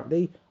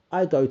 apparently.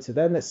 I go to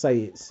them. Let's say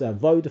it's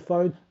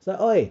Vodafone. So,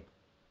 oi,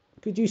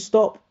 could you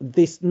stop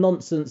this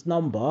nonsense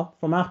number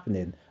from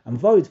happening? And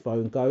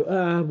Vodafone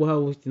go,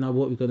 well, you know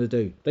what we're going to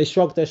do. They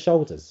shrug their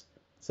shoulders.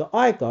 So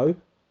I go,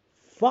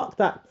 fuck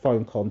that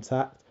phone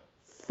contact.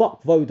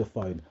 Fuck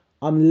Vodafone.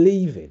 I'm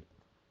leaving.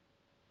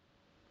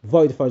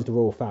 Vodafone's the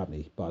royal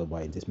family, by the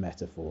way, in this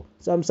metaphor.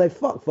 So I'm saying,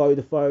 fuck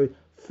Vodafone.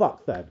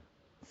 Fuck them.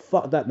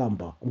 Fuck that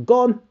number. I'm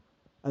gone.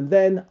 And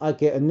then I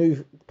get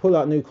pull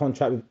out a new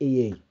contract with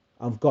EE.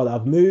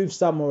 I've moved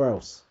somewhere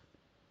else.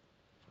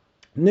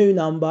 New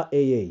number,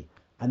 EE.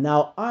 And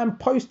now I'm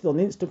posted on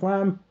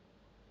Instagram,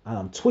 and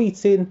I'm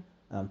tweeting,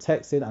 and I'm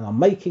texting, and I'm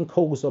making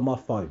calls on my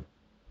phone.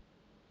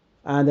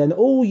 And then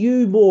all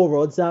you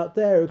morons out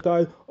there are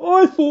going,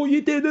 I thought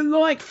you didn't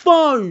like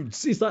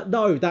phones. It's like,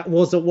 no, that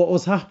wasn't what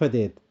was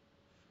happening.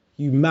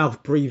 You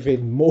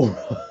mouth-breathing moron.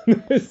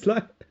 It's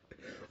like,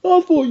 I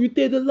thought you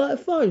didn't like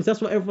phones. That's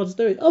what everyone's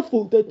doing. I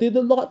thought they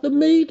didn't like the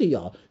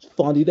media. It's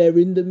funny they're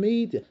in the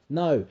media.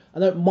 No, I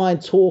don't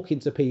mind talking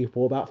to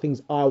people about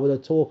things I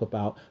want to talk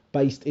about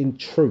based in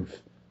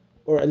truth,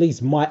 or at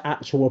least my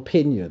actual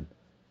opinion.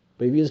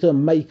 But if you're just going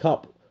to make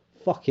up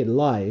fucking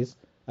lies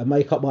and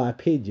make up my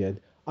opinion,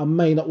 I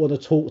may not want to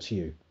talk to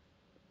you.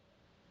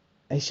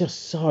 It's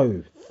just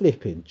so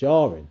flipping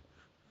jarring.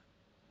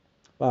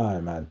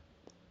 Oh, man.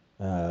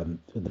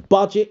 The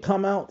budget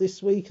come out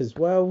this week as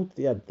well.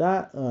 You had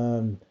that.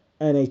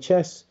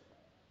 NHS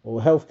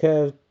or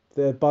healthcare,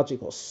 their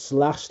budget got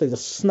slashed. They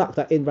just snuck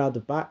that in round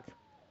the back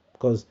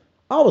because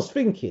I was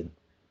thinking,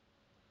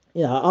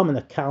 I'm an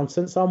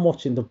accountant, so I'm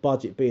watching the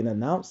budget being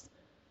announced,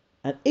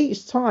 and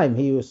each time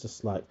he was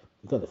just like,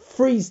 "We're gonna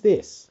freeze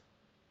this."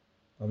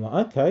 I'm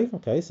like,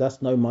 okay, so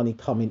that's no money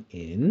coming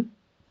in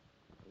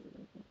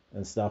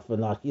and stuff,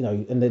 and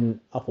and then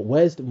I thought,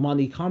 where's the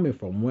money coming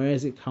from? Where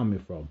is it coming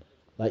from?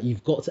 Like,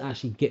 you've got to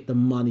actually get the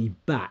money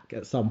back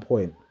at some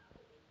point.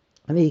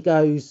 And he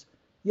goes,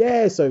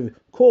 yeah, so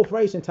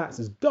corporation tax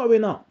is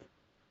going up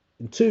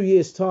in 2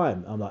 years'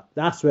 time. I'm like,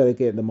 that's where they're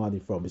getting the money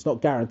from. It's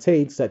not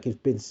guaranteed, so that gives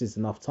businesses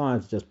enough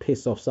time to just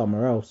piss off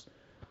somewhere else.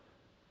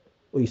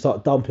 Or you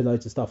start dumping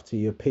loads of stuff to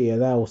your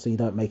P&L so you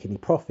don't make any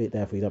profit,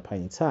 therefore you don't pay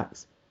any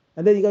tax.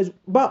 And then he goes,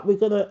 but we're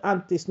going to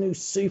add this new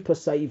super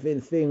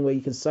saving thing where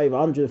you can save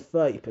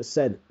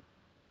 130%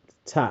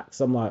 tax.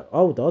 I'm like,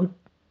 hold on.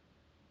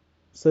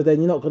 So then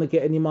you're not going to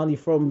get any money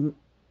from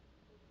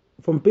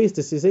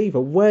businesses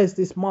either. Where's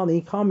this money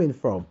coming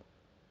from?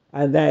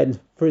 And then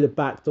through the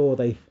back door,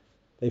 they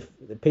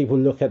people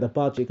look at the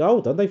budget, go,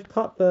 hold on, they've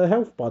cut the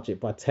health budget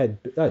by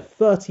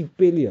 30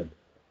 billion,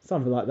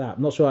 something like that.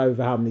 I'm not sure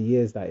over how many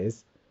years that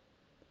is.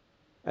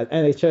 And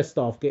NHS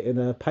staff getting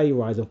a pay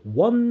rise of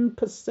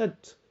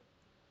 1%.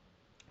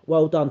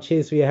 Well done,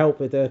 cheers for your help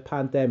with the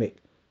pandemic.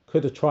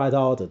 Could have tried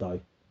harder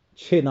though.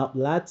 Chin up,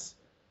 lads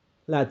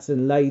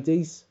and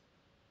ladies,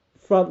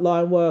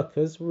 frontline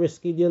workers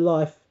risking your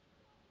life.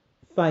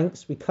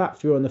 Thanks, we clapped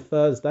for you on the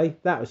Thursday.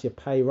 That was your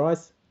pay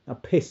rise. Now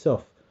piss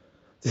off.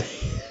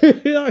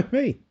 You know what I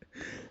mean?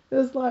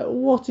 It's like,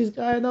 what is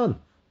going on?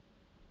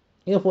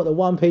 I thought the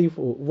one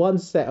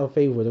set of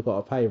people would have got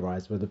a pay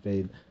rise would have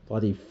been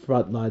bloody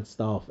frontline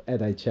staff,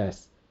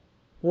 NHS.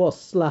 What a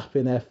slap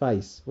in their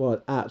face.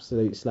 What an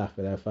absolute slap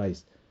in their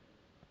face.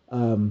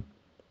 I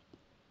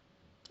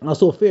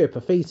saw Theo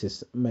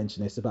Paphitis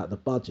mention this about the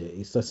budget.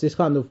 It's just this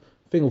kind of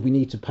thing of we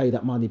need to pay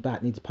that money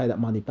back,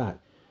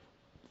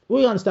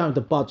 We understand with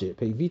the budget,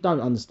 but if you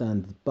don't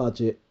understand the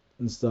budget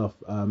and stuff,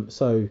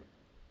 so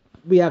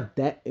we have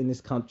debt in this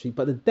country,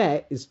 but the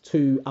debt is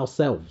to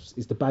ourselves.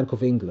 It's the Bank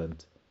of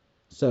England.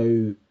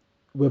 So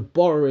we're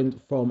borrowing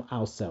from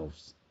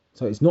ourselves.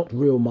 So it's not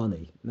real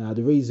money. Now,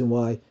 the reason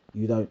why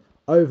you don't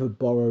over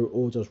borrow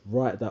or just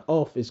write that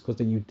off is because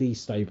then you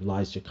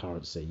destabilize your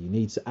currency. You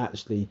need to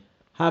actually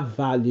have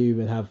value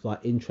and have like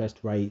interest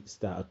rates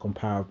that are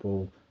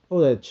comparable,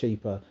 or they're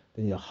cheaper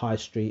than your high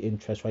street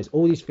interest rates.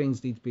 All these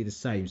things need to be the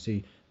same. So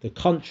the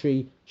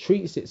country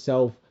treats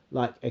itself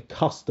like a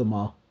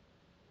customer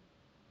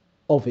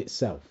of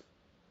itself.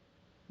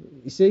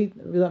 You see,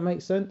 does that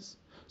make sense?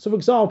 So, for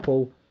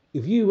example,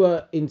 if you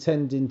were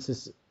intending to,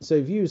 so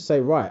if you say,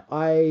 right,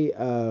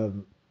 I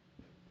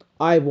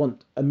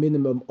want a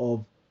minimum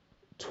of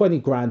 20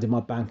 grand in my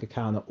bank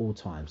account at all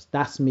times.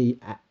 That's me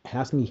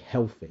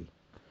healthy.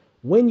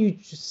 When you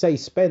just say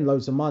spend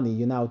loads of money,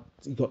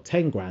 you've got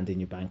 10 grand in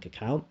your bank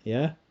account.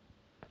 Yeah.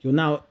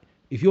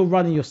 If you're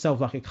running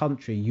yourself like a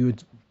country, you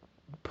would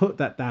put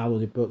that down on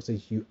your books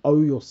as you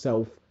owe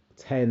yourself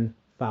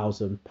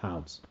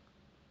 £10,000.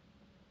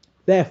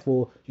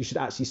 Therefore, you should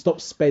actually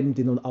stop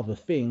spending on other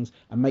things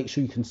and make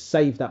sure you can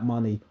save that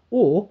money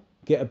or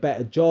get a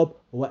better job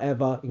or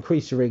whatever,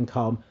 increase your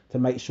income to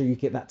make sure you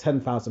get that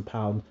 £10,000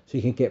 so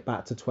you can get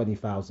back to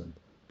 20,000.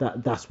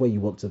 That's where you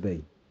want to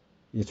be,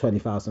 your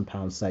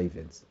 £20,000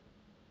 savings.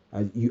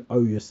 You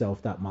owe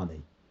yourself that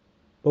money.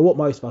 But what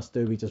most of us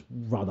do, we just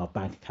run our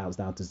bank accounts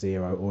down to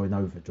zero or an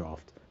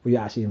overdraft. We're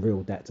actually in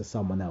real debt to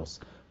someone else.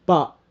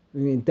 But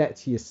you're in debt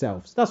to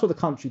yourself. So that's what the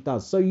country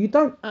does. So you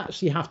don't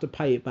actually have to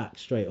pay it back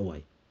straight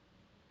away.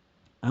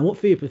 And what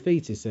Theo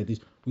Paphitis said is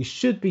we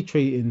should be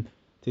treating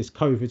this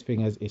COVID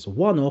thing as it's a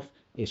one-off,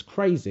 it's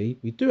crazy,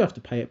 we do have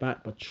to pay it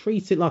back, but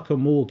treat it like a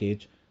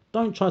mortgage.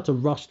 Don't try to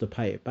rush to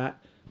pay it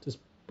back. Just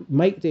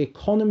make the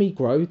economy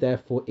grow,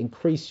 therefore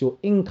increase your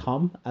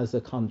income as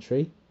a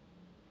country,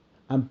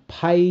 and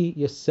pay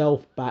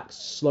yourself back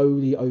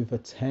slowly over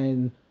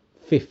 10,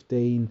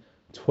 15,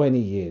 20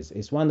 years.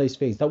 It's one of those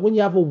things that when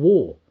you have a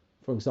war,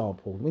 for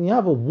example,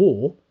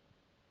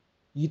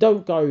 you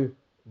don't go,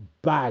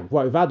 bang,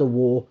 right, we've had a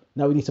war,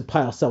 now we need to pay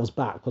ourselves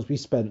back because we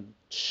spent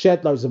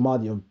shed loads of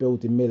money on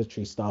building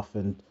military stuff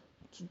and,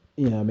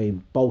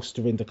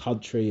 bolstering the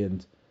country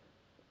and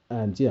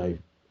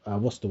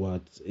what's the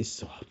word?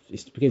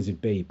 It begins with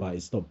B, but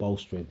it's not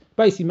bolstering.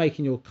 Basically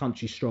making your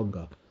country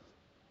stronger.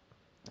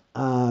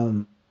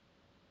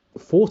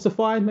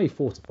 Fortifying,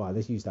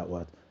 let's use that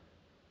word.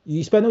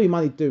 You spend all your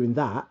money doing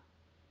that,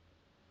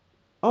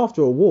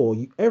 after a war,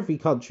 every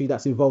country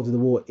that's involved in the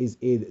war is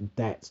in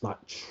debt, like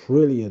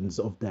trillions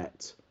of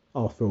debt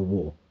after a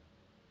war.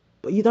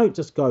 But you don't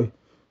just go,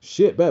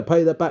 shit, better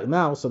pay that back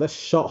now, so let's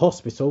shut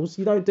hospitals.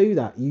 You don't do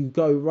that. You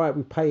go, right,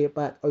 we pay it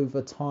back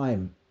over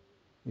time.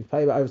 We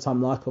pay it back over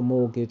time like a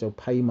mortgage. I'll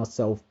pay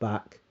myself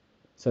back.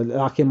 So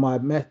like in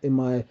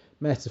my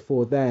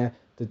metaphor there,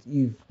 that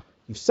you've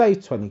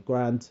saved 20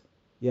 grand.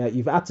 Yeah,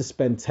 you've had to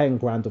spend 10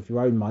 grand of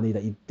your own money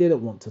that you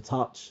didn't want to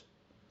touch.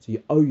 So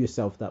you owe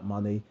yourself that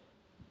money.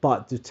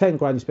 But the 10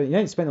 grand you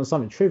ain't spent on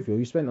something trivial.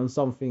 You spent on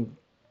something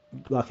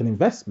like an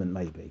investment,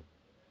 maybe.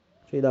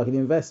 Treat it like an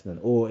investment.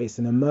 Or it's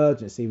an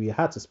emergency where you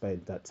had to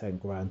spend that 10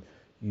 grand.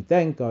 You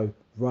then go,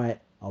 right,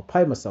 I'll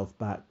pay myself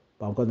back,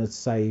 but I'm going to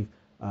save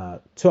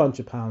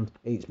 £200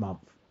 each month.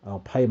 And I'll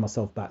pay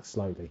myself back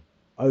slowly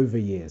over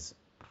years.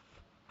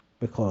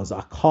 Because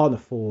I can't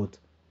afford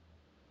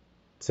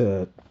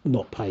to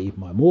not pay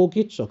my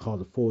mortgage. I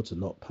can't afford to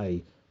not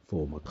pay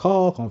for my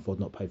car. I can't afford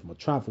to not pay for my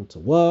travel to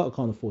work. I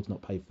can't afford to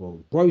not pay for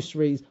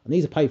groceries. I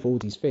need to pay for all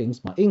these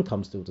things. My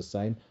income's still the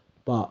same,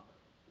 but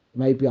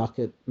maybe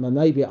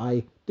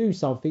I do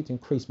something to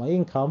increase my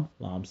income,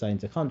 like I'm saying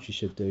the country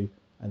should do,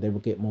 and they will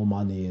get more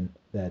money in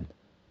then.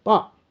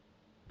 But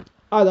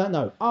I don't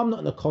know. I'm not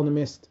an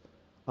economist.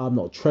 I'm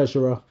not a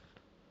treasurer.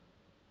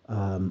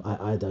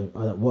 I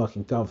don't work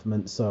in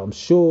government, so I'm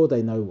sure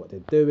they know what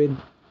they're doing.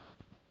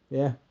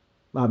 Yeah,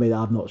 I mean,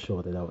 I'm not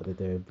sure they know what they're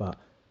doing, but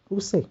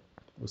we'll see.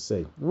 We'll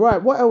see. Right,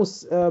 what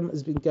else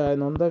has been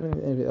going on? I don't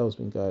think anything else has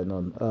been going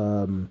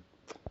on.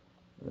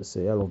 Let's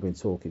see, how long have we been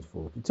talking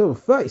for? Until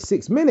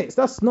 36 minutes.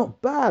 That's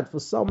not bad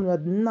for someone who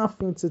had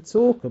nothing to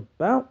talk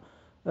about.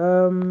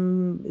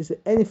 Is there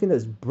anything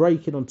that's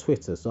breaking on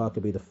Twitter so I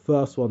could be the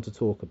first one to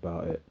talk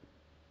about it?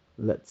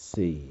 Let's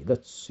see.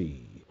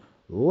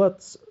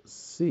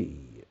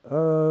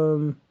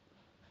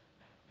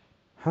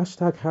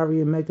 Hashtag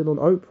Harry and Meghan on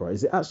Oprah.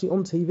 Is it actually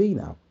on TV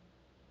now?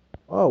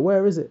 Oh,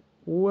 where is it?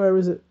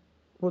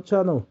 What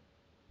channel?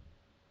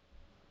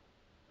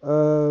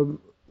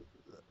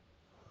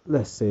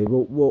 Let's see.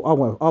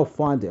 I'll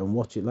find it and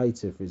watch it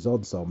later if it's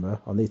on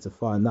somewhere. I need to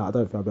find that. I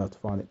don't think I'll be able to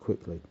find it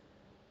quickly.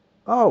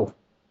 Oh,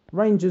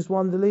 Rangers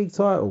won the league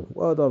title.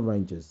 Well done,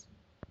 Rangers.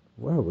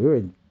 Well,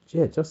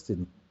 just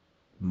in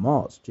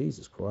March.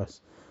 Jesus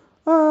Christ.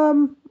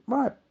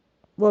 Right.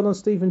 Well done,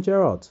 Stephen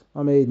Gerrard.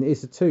 I mean,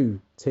 it's a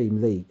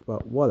 2-team league,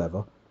 but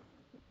whatever.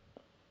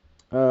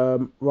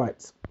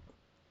 Right.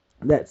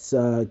 Let's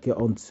get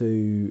on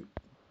to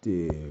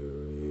Deirdre.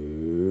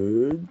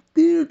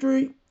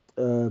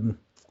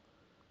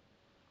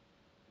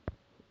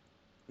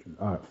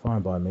 Alright,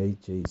 fine by me.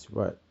 Jeez,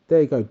 right.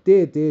 There you go.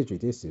 Dear Deirdre,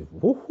 this is...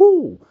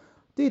 Woohoo!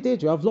 Dear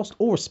Deirdre, I've lost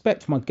all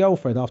respect for my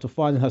girlfriend after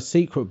finding her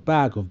secret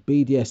bag of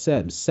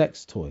BDSM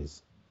sex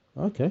toys.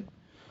 Okay.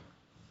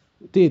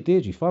 Dear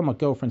Deirdre, finding my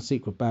girlfriend's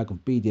secret bag of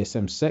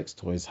BDSM sex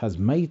toys has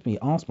made me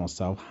ask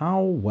myself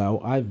how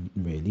well I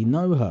really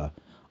know her.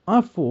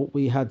 I thought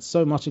we had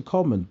so much in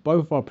common.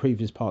 Both of our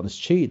previous partners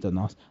cheated on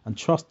us, and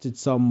trusted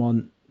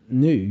someone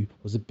new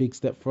was a big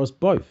step for us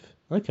both.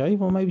 Okay,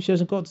 well, maybe she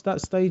hasn't got to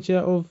that stage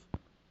yet of,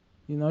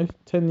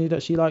 telling you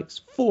that she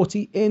likes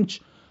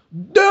 40-inch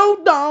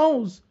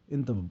dildos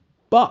in the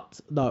butt.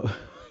 No.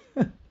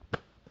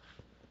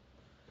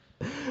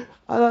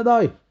 I don't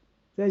know.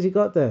 Where's she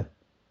got there?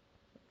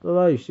 I don't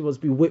know. She wants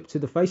to be whipped to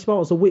the face. She might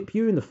want to whip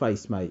you in the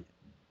face, mate.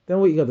 Then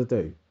what you got to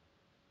do?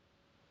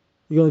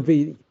 You're going to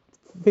be...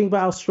 Think about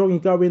how strong you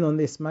go in on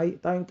this,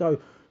 mate. Don't go,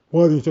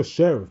 why don't you just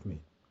share with me?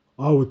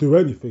 I would do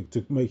anything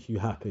to make you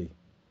happy.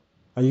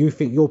 And you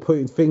think you're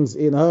putting things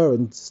in her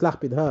and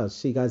slapping her.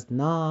 She goes,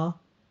 nah,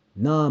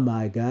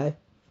 my guy.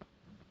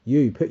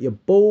 You put your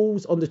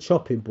balls on the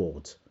chopping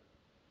board.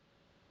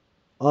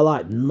 I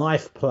like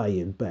knife play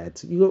in bed.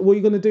 What are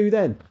you going to do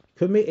then?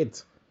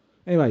 Committed.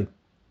 Anyway,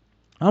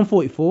 I'm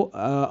 44.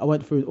 I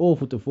went through an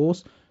awful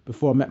divorce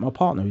before I met my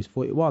partner, who's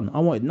 41. I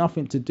wanted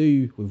nothing to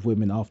do with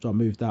women after I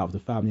moved out of the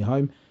family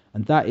home,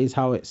 and that is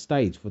how it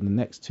stayed for the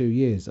next 2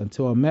 years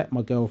until I met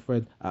my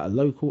girlfriend at a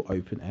local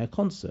open air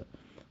concert.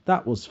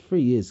 That was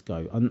 3 years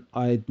ago, and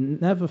I'd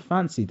never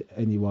fancied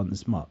anyone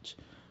as much,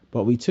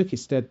 but we took it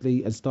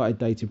steadily and started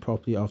dating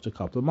properly after a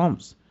couple of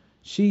months.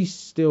 She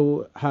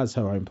still has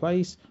her own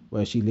place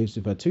where she lives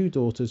with her 2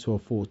 daughters who are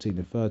 14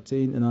 and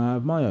 13, and I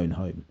have my own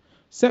home.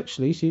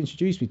 Sexually, she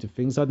introduced me to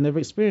things I'd never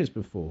experienced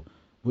before,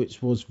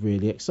 which was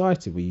really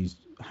exciting. We used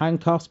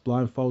handcuffs,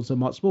 blindfolds, and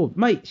much more.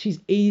 Mate,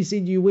 she's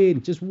easing you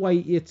in. Just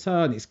wait your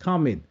turn. It's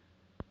coming.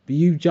 But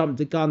you jumped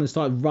the gun and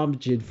started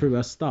rummaging through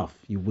her stuff,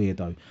 you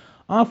weirdo.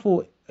 I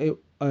thought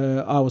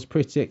I was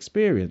pretty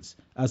experienced,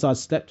 as I'd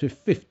slept with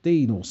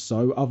 15 or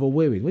so other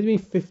women. What do you mean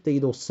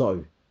 15 or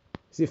so?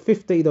 Is it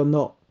 15 or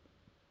not?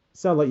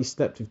 Sound like you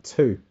slept with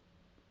 2.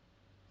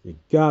 You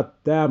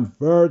goddamn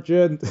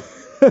virgin.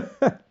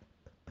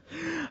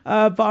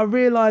 But I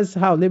realised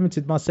how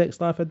limited my sex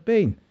life had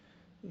been.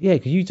 Yeah,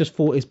 because you just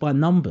thought it's by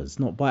numbers,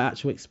 not by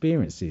actual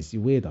experiences,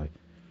 you weirdo.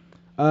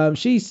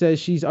 She says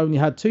she's only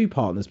had 2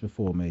 partners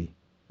before me.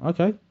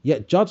 Okay.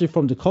 Yet, judging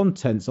from the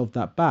contents of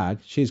that bag,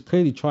 she has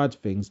clearly tried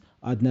things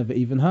I'd never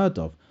even heard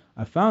of.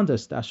 I found her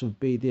stash of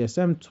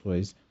BDSM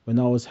toys when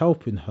I was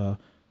helping her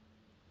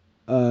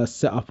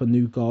set up a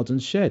new garden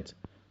shed.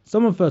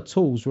 Some of her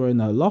tools were in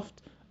her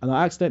loft, and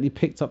I accidentally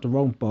picked up the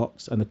wrong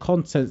box, and the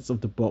contents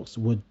of the box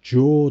were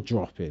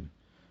jaw-dropping.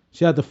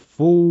 She had a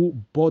full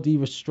body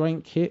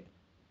restraint kit,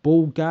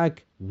 ball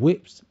gag,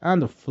 whips,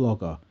 and a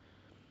flogger.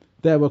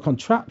 There were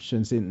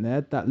contraptions in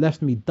there that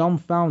left me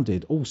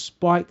dumbfounded, all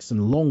spikes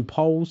and long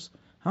poles.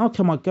 How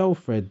can my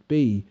girlfriend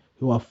be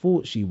who I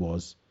thought she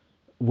was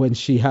when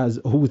she has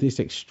all this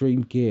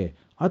extreme gear?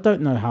 I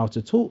don't know how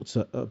to talk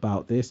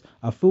about this.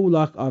 I feel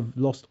like I've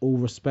lost all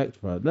respect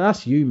for her.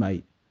 That's you,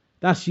 mate.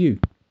 That's you.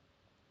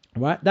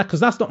 Right?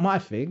 Because that's not my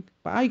thing.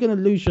 But how are you going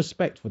to lose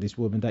respect for this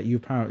woman that you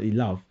apparently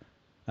love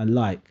and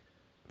like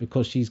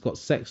because she's got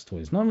sex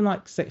toys? Not even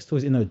like sex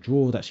toys in her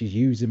drawer that she's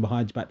using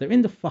behind your back. They're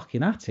in the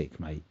fucking attic,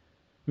 mate.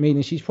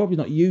 Meaning she's probably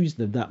not used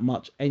them that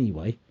much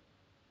anyway.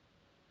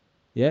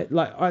 Yeah,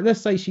 like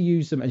let's say she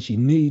used them and she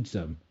needs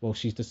them. Well,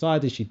 she's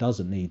decided she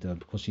doesn't need them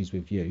because she's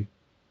with you.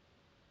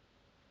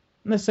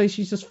 And let's say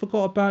she's just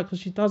forgot about it because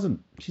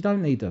she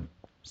don't need them.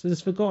 So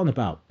it's forgotten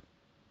about.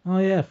 Oh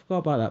yeah, I forgot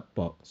about that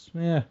box.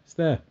 Yeah, it's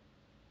there.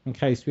 In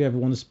case we ever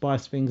want to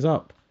spice things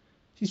up.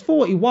 She's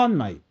 41,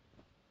 mate.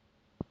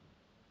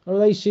 Her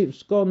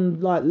relationship's gone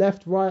like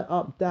left, right,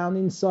 up, down,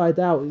 inside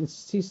out.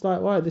 She's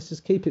like, right, let's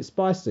just keep it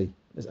spicy.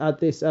 Let's add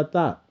this, add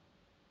that.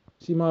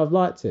 She might have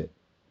liked it.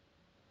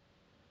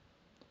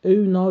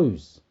 Who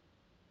knows?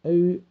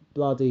 Who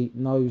bloody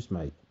knows,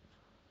 mate?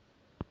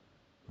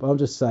 But I'm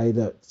just saying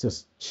that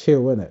just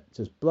chill, innit?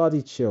 Just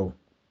bloody chill.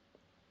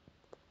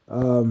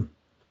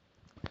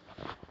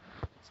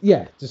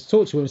 Yeah, just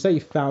talk to her and say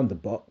you found the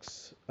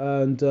box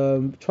and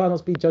try not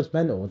to be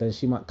judgmental. Then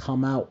she might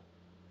come out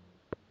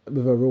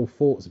with her real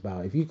thoughts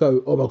about it. If you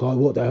go, oh my god,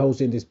 what the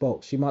hell's in this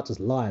box? She might just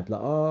lie,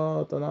 like,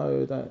 oh, I don't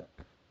know, don't.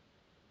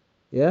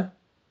 Yeah?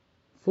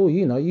 For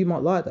you know, you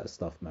might like that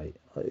stuff, mate.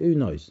 Who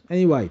knows?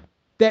 Anyway,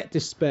 debt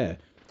despair.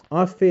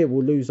 I fear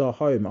we'll lose our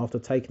home after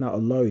taking out a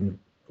loan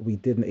we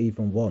didn't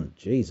even want.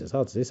 Jesus,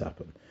 how does this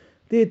happen?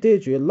 Dear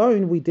Deirdre, a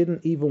loan we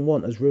didn't even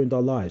want has ruined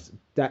our lives.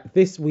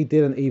 This we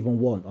didn't even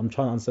want. I'm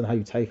trying to understand how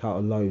you take out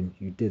a loan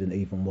you didn't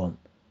even want.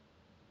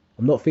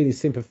 I'm not feeling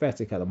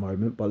sympathetic at the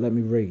moment, but let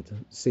me read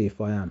and see if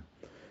I am.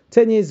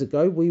 10 years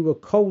ago, we were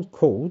cold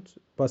called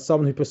by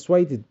someone who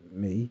persuaded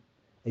me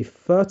a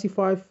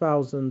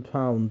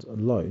 £35,000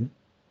 loan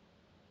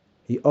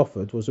he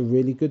offered was a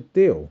really good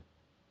deal.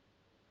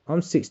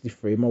 I'm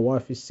 63, my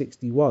wife is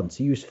 61.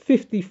 So he was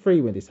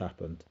 53 when this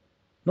happened.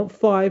 Not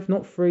 5,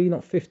 not 3,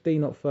 not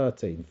 15, not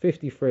 13.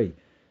 53.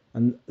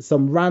 And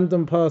some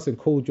random person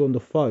called you on the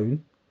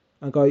phone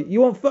and go,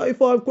 you want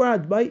 35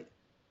 grand, mate?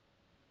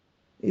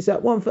 Is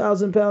that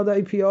 £1,000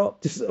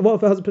 APR? Just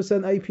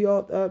 1,000%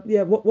 APR?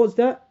 Yeah, what's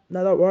that?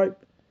 No, don't worry.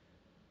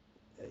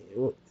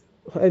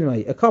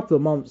 Anyway, a couple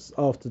of months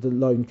after the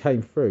loan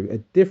came through, a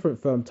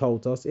different firm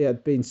told us it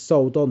had been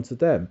sold on to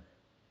them.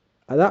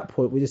 At that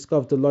point, we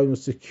discovered the loan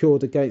was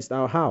secured against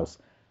our house.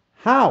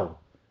 How?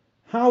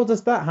 How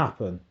does that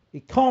happen?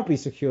 It can't be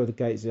secured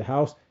against your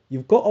house.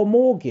 You've got a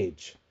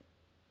mortgage.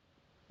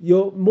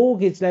 Your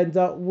mortgage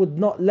lender would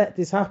not let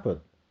this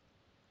happen.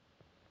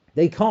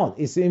 They can't.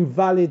 It's an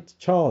invalid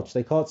charge.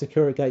 They can't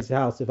secure it against your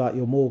house without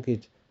your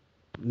mortgage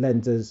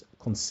lender's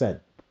consent.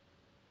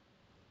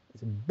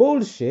 It's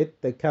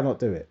bullshit. They cannot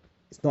do it.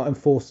 It's not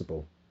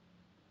enforceable.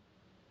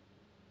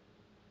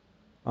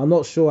 I'm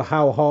not sure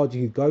how hard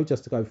you could go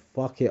just to go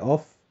fuck it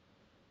off.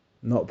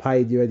 Not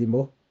paying you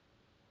anymore.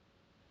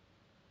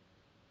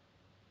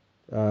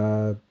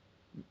 Because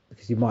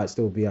you might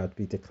still be able to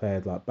be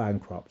declared like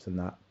bankrupt and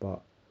that.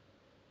 But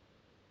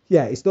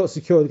yeah, it's not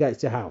secured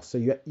against your house. So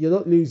you're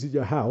not losing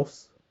your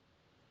house.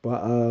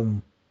 But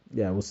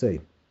yeah, we'll see.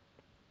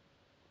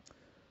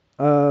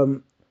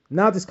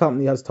 Now this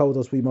company has told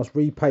us we must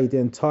repay the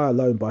entire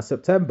loan by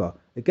September.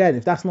 Again,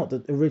 if that's not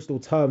the original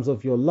terms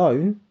of your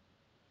loan,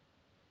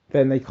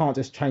 then they can't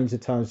just change the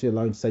terms of your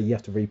loan to say you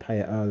have to repay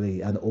it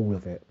early and all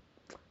of it.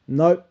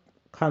 Nope,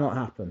 cannot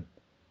happen.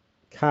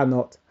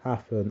 Cannot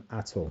happen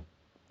at all.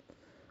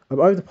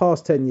 Over the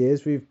past 10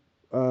 years, we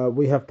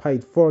have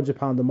paid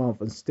 £400 a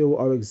month and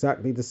still owe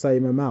exactly the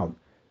same amount.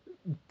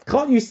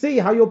 Can't you see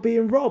how you're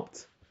being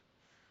robbed?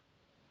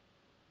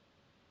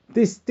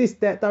 This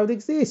debt don't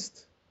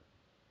exist.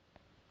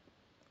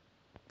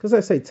 Because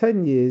let's say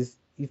 10 years,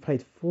 you've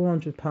paid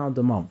 £400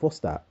 a month. What's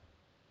that?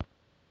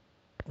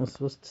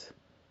 What's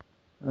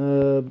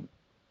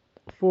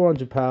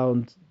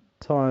 £400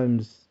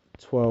 times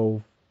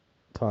 12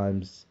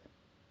 times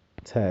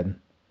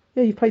 10.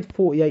 Yeah, you've paid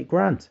 48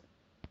 grand.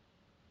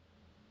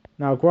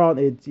 Now,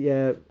 granted,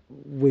 yeah,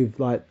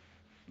 with like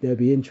there'll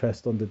be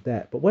interest on the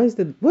debt, but where's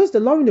the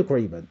loan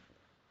agreement?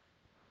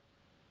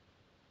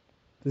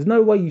 There's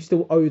no way you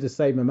still owe the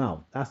same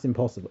amount. That's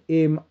impossible.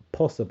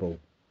 Impossible.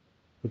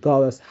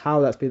 Regardless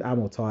how that's been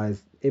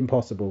amortized,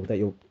 impossible that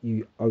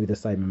you owe the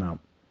same amount.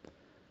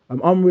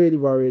 I'm really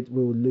worried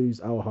we'll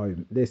lose our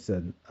home.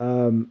 Listen,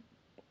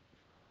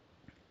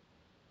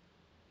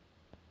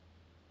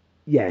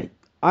 yeah,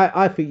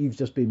 I think you've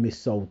just been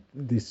missold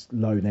this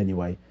loan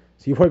anyway.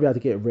 So you'll probably be able to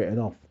get it written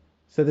off.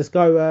 So just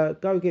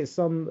go get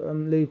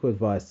some legal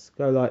advice.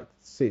 Go like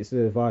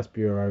Citizen Advice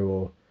Bureau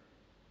or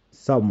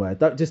somewhere.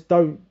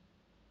 Don't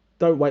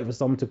wait for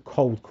someone to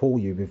cold call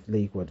you with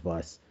legal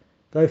advice.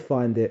 Go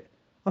find it.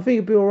 I think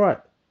you'll be all right.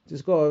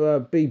 Just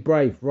gotta be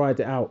brave, ride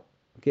it out,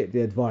 get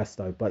the advice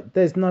though. But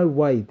there's no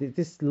way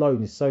this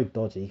loan is so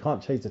dodgy. You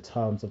can't change the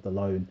terms of the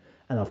loan,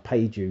 and I've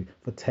paid you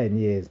for 10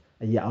 years,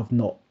 and yet I've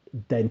not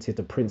dented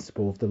the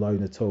principal of the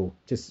loan at all.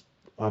 Just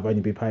I've only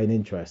been paying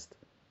interest.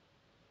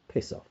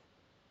 Piss off.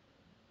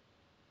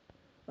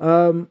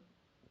 Um,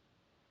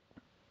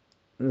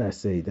 let's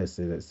see.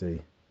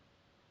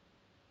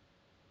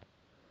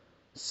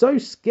 So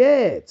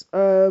scared.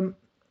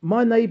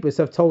 My neighbours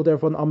have told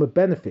everyone I'm a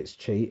benefits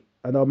cheat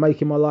and are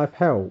making my life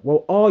hell.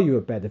 Well, are you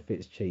a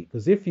benefits cheat?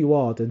 Because if you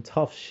are, then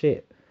tough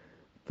shit.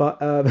 But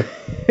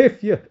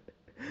if you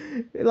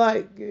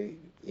like,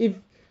 if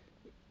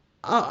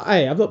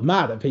hey, I'm not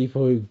mad at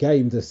people who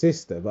game the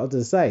system. I'm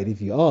just saying,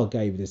 if you are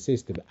gaming the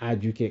system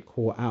and you get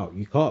caught out,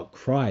 you can't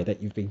cry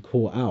that you've been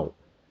caught out.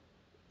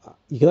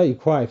 You can only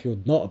cry if you're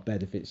not a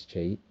benefits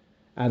cheat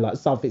and like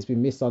something's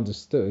been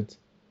misunderstood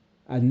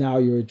and now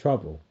you're in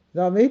trouble.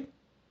 You know what I mean?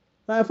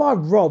 Like if I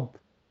rob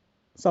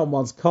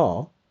someone's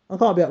car, I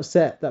can't be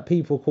upset that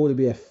people calling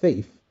me a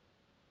thief,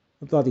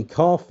 a bloody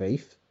car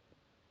thief.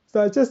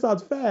 So it's just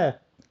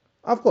unfair.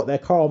 I've got their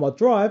car on my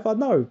drive, I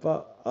know,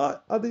 but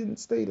I didn't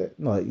steal it.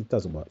 No, it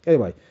doesn't work.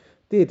 Anyway,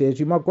 dear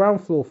Deirdre, my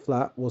ground floor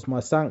flat was my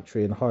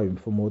sanctuary and home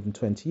for more than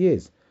 20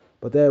 years.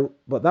 But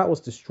that was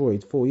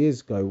destroyed 4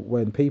 years ago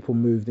when people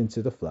moved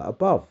into the flat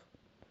above.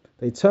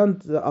 They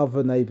turned the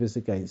other neighbours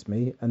against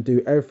me and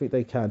do everything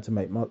they can to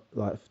make my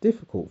life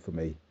difficult for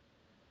me.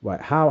 Right,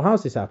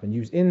 how's this happened?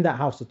 You was in that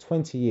house for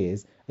 20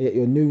 years, and yet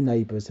your new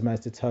neighbours have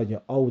managed to turn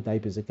your old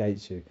neighbours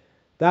against you.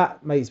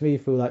 That makes me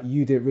feel like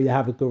you didn't really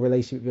have a good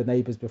relationship with your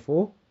neighbours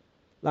before.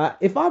 Like,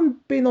 if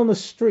I've been on the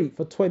street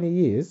for 20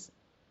 years,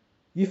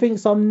 you think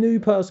some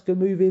new person can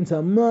move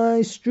into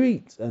my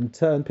street and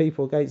turn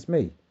people against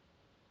me?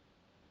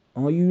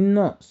 Are you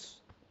nuts?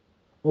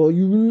 Or are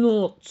you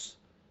not?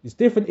 It's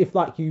different if,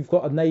 like, you've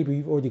got a neighbour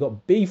you've already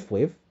got beef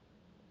with,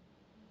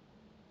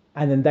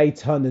 and then they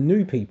turn the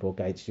new people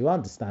against you. I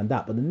understand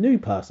that, but the new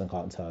person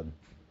can't turn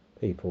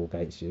people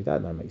against you.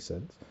 That don't make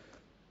sense.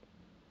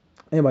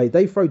 Anyway,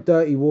 they throw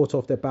dirty water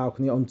off their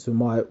balcony onto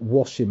my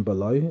washing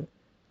below,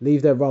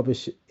 leave their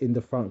rubbish in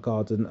the front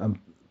garden, and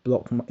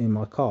block in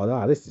my car.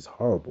 Ah, this is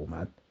horrible,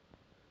 man.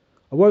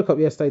 I woke up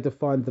yesterday to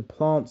find the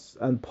plants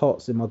and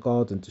pots in my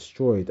garden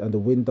destroyed and the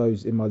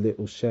windows in my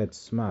little shed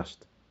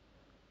smashed.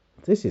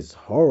 This is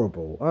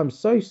horrible. I'm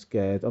so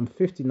scared. I'm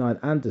 59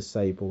 and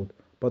disabled,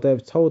 but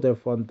they've told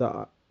everyone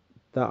that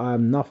I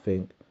am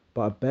nothing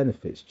but a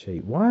benefits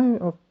cheat. Why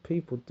are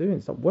people doing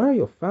stuff? Where are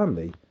your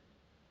family?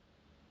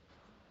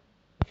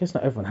 I guess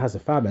not everyone has a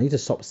family. I need to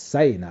stop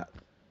saying that.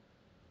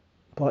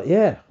 But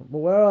yeah,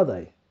 well, where are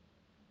they?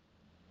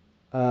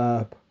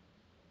 Uh,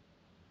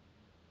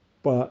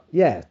 but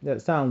yeah,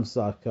 it sounds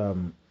like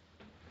you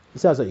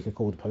could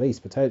call the police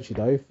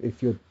potentially though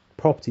if your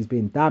property's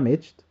being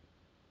damaged.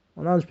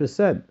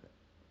 100%.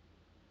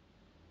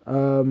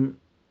 Um,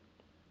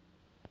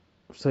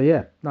 so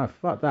yeah, no,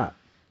 fuck that.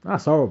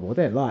 That's horrible. I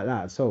didn't like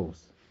that at all.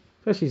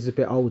 Especially as he's a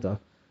bit older.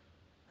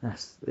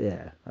 That's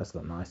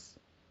not nice.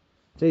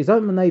 Geez,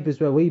 don't the neighbours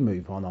where we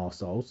move on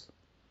arseholes?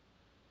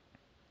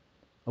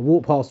 I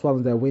walked past one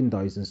of their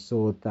windows and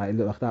saw that it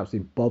looked like an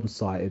absolute bomb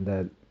site in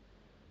their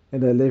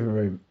living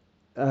room,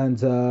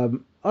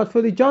 and I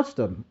fully judged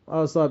them.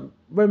 I was like,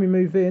 when we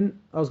move in,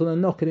 I was going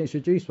to knock and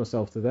introduce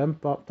myself to them,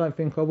 but don't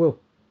think I will.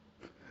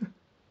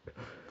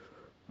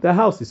 Their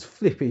house is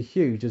flipping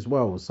huge as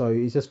well, so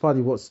it's just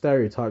funny what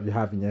stereotype you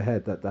have in your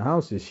head that the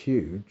house is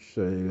huge,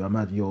 so I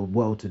imagine you're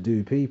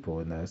well-to-do people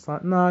in there. It's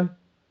like, no,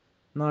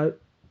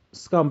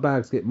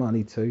 scumbags get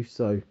money too,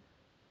 so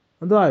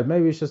I don't know,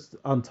 maybe it's just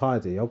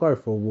untidy. I'll go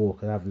for a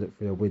walk and have a look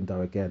through the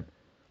window again.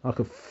 Like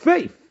a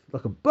thief,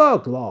 like a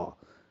burglar,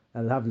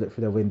 and have a look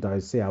through the window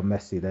and see how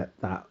messy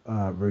that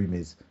room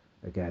is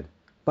again.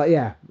 But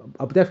yeah,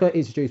 I'll definitely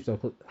introduce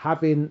myself.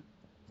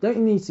 Don't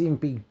need to even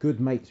be good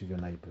mates with your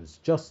neighbours.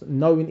 Just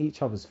knowing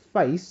each other's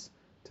face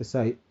to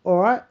say, all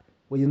right,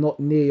 well, you're not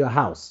near your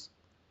house.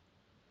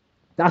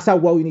 That's how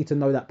well you need to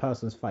know that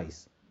person's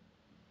face.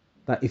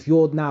 That if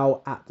you're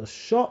now at the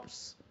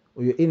shops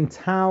or you're in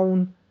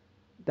town,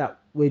 that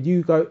when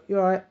you go,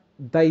 you're all right,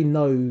 they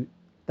know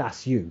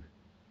that's you.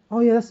 Oh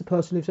yeah, that's the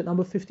person who lives at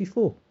number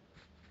 54.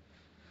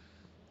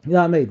 You know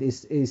what I mean?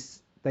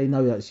 It's they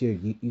know that's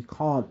you. You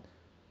can't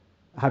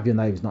have your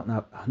neighbours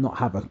not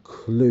have a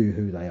clue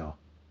who they are.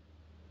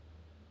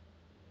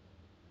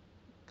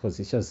 Because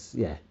it's just,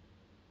 yeah,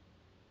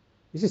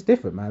 it's just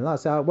different, man. Like I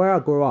said, where I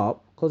grew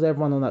up, because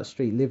everyone on that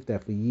street lived there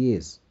for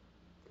years,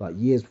 like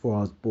years before I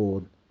was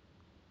born,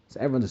 so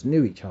everyone just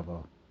knew each other.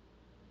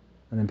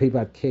 And then people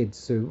had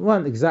kids who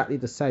weren't exactly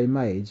the same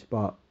age,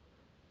 but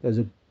there was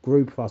a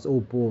group of us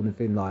all born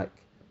within like,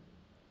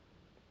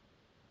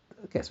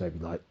 I guess maybe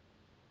like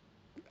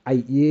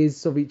 8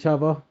 years of each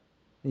other.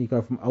 And you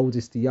go from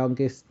oldest to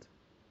youngest.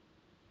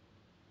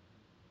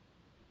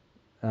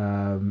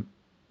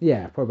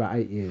 Yeah, probably about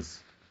 8 years.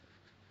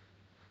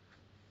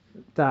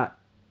 That,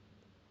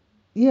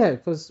 yeah,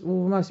 because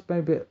almost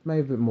maybe a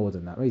bit more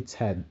than that, maybe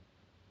 10.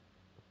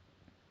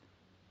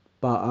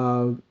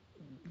 But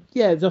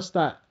yeah, just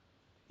that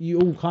you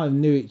all kind of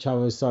knew each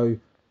other. So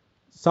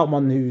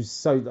someone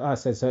who's like I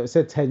said, so it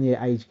said 10-year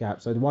age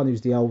gap. So the one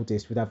who's the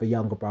oldest would have a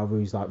younger brother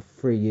who's like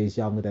 3 years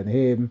younger than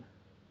him,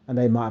 and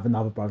they might have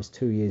another brother who's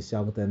 2 years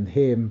younger than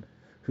him,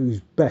 who's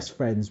best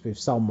friends with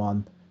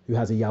someone who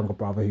has a younger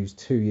brother who's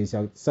 2 years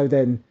younger. So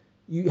then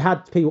you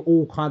had people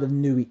all kind of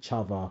knew each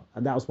other,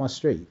 and that was my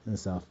street and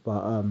stuff.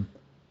 But and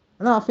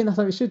I think that's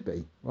how it should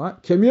be,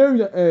 right?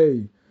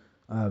 Community.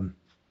 Well,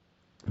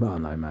 I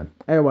don't know, man.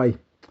 Anyway, I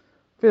think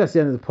that's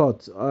the end of the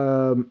pod.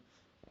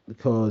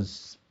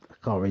 Because I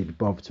can't really be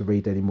bothered to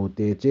read any more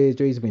Dear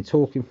Deirdres. I've been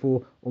talking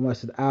for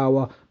almost an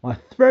hour. My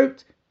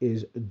throat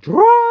is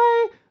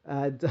dry,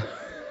 and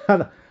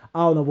I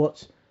want to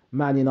watch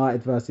Man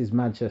United versus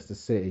Manchester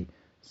City.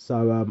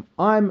 So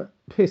I'm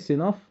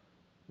pissing off.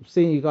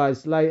 Seeing you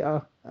guys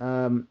later,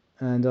 and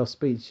I'll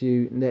speak to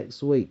you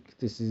next week.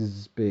 This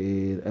has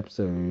been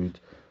episode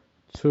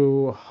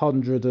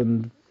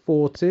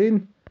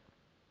 214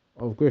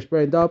 of Griff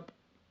Brained Up,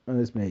 and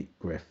it's me,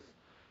 Griff.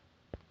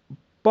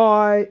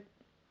 Bye.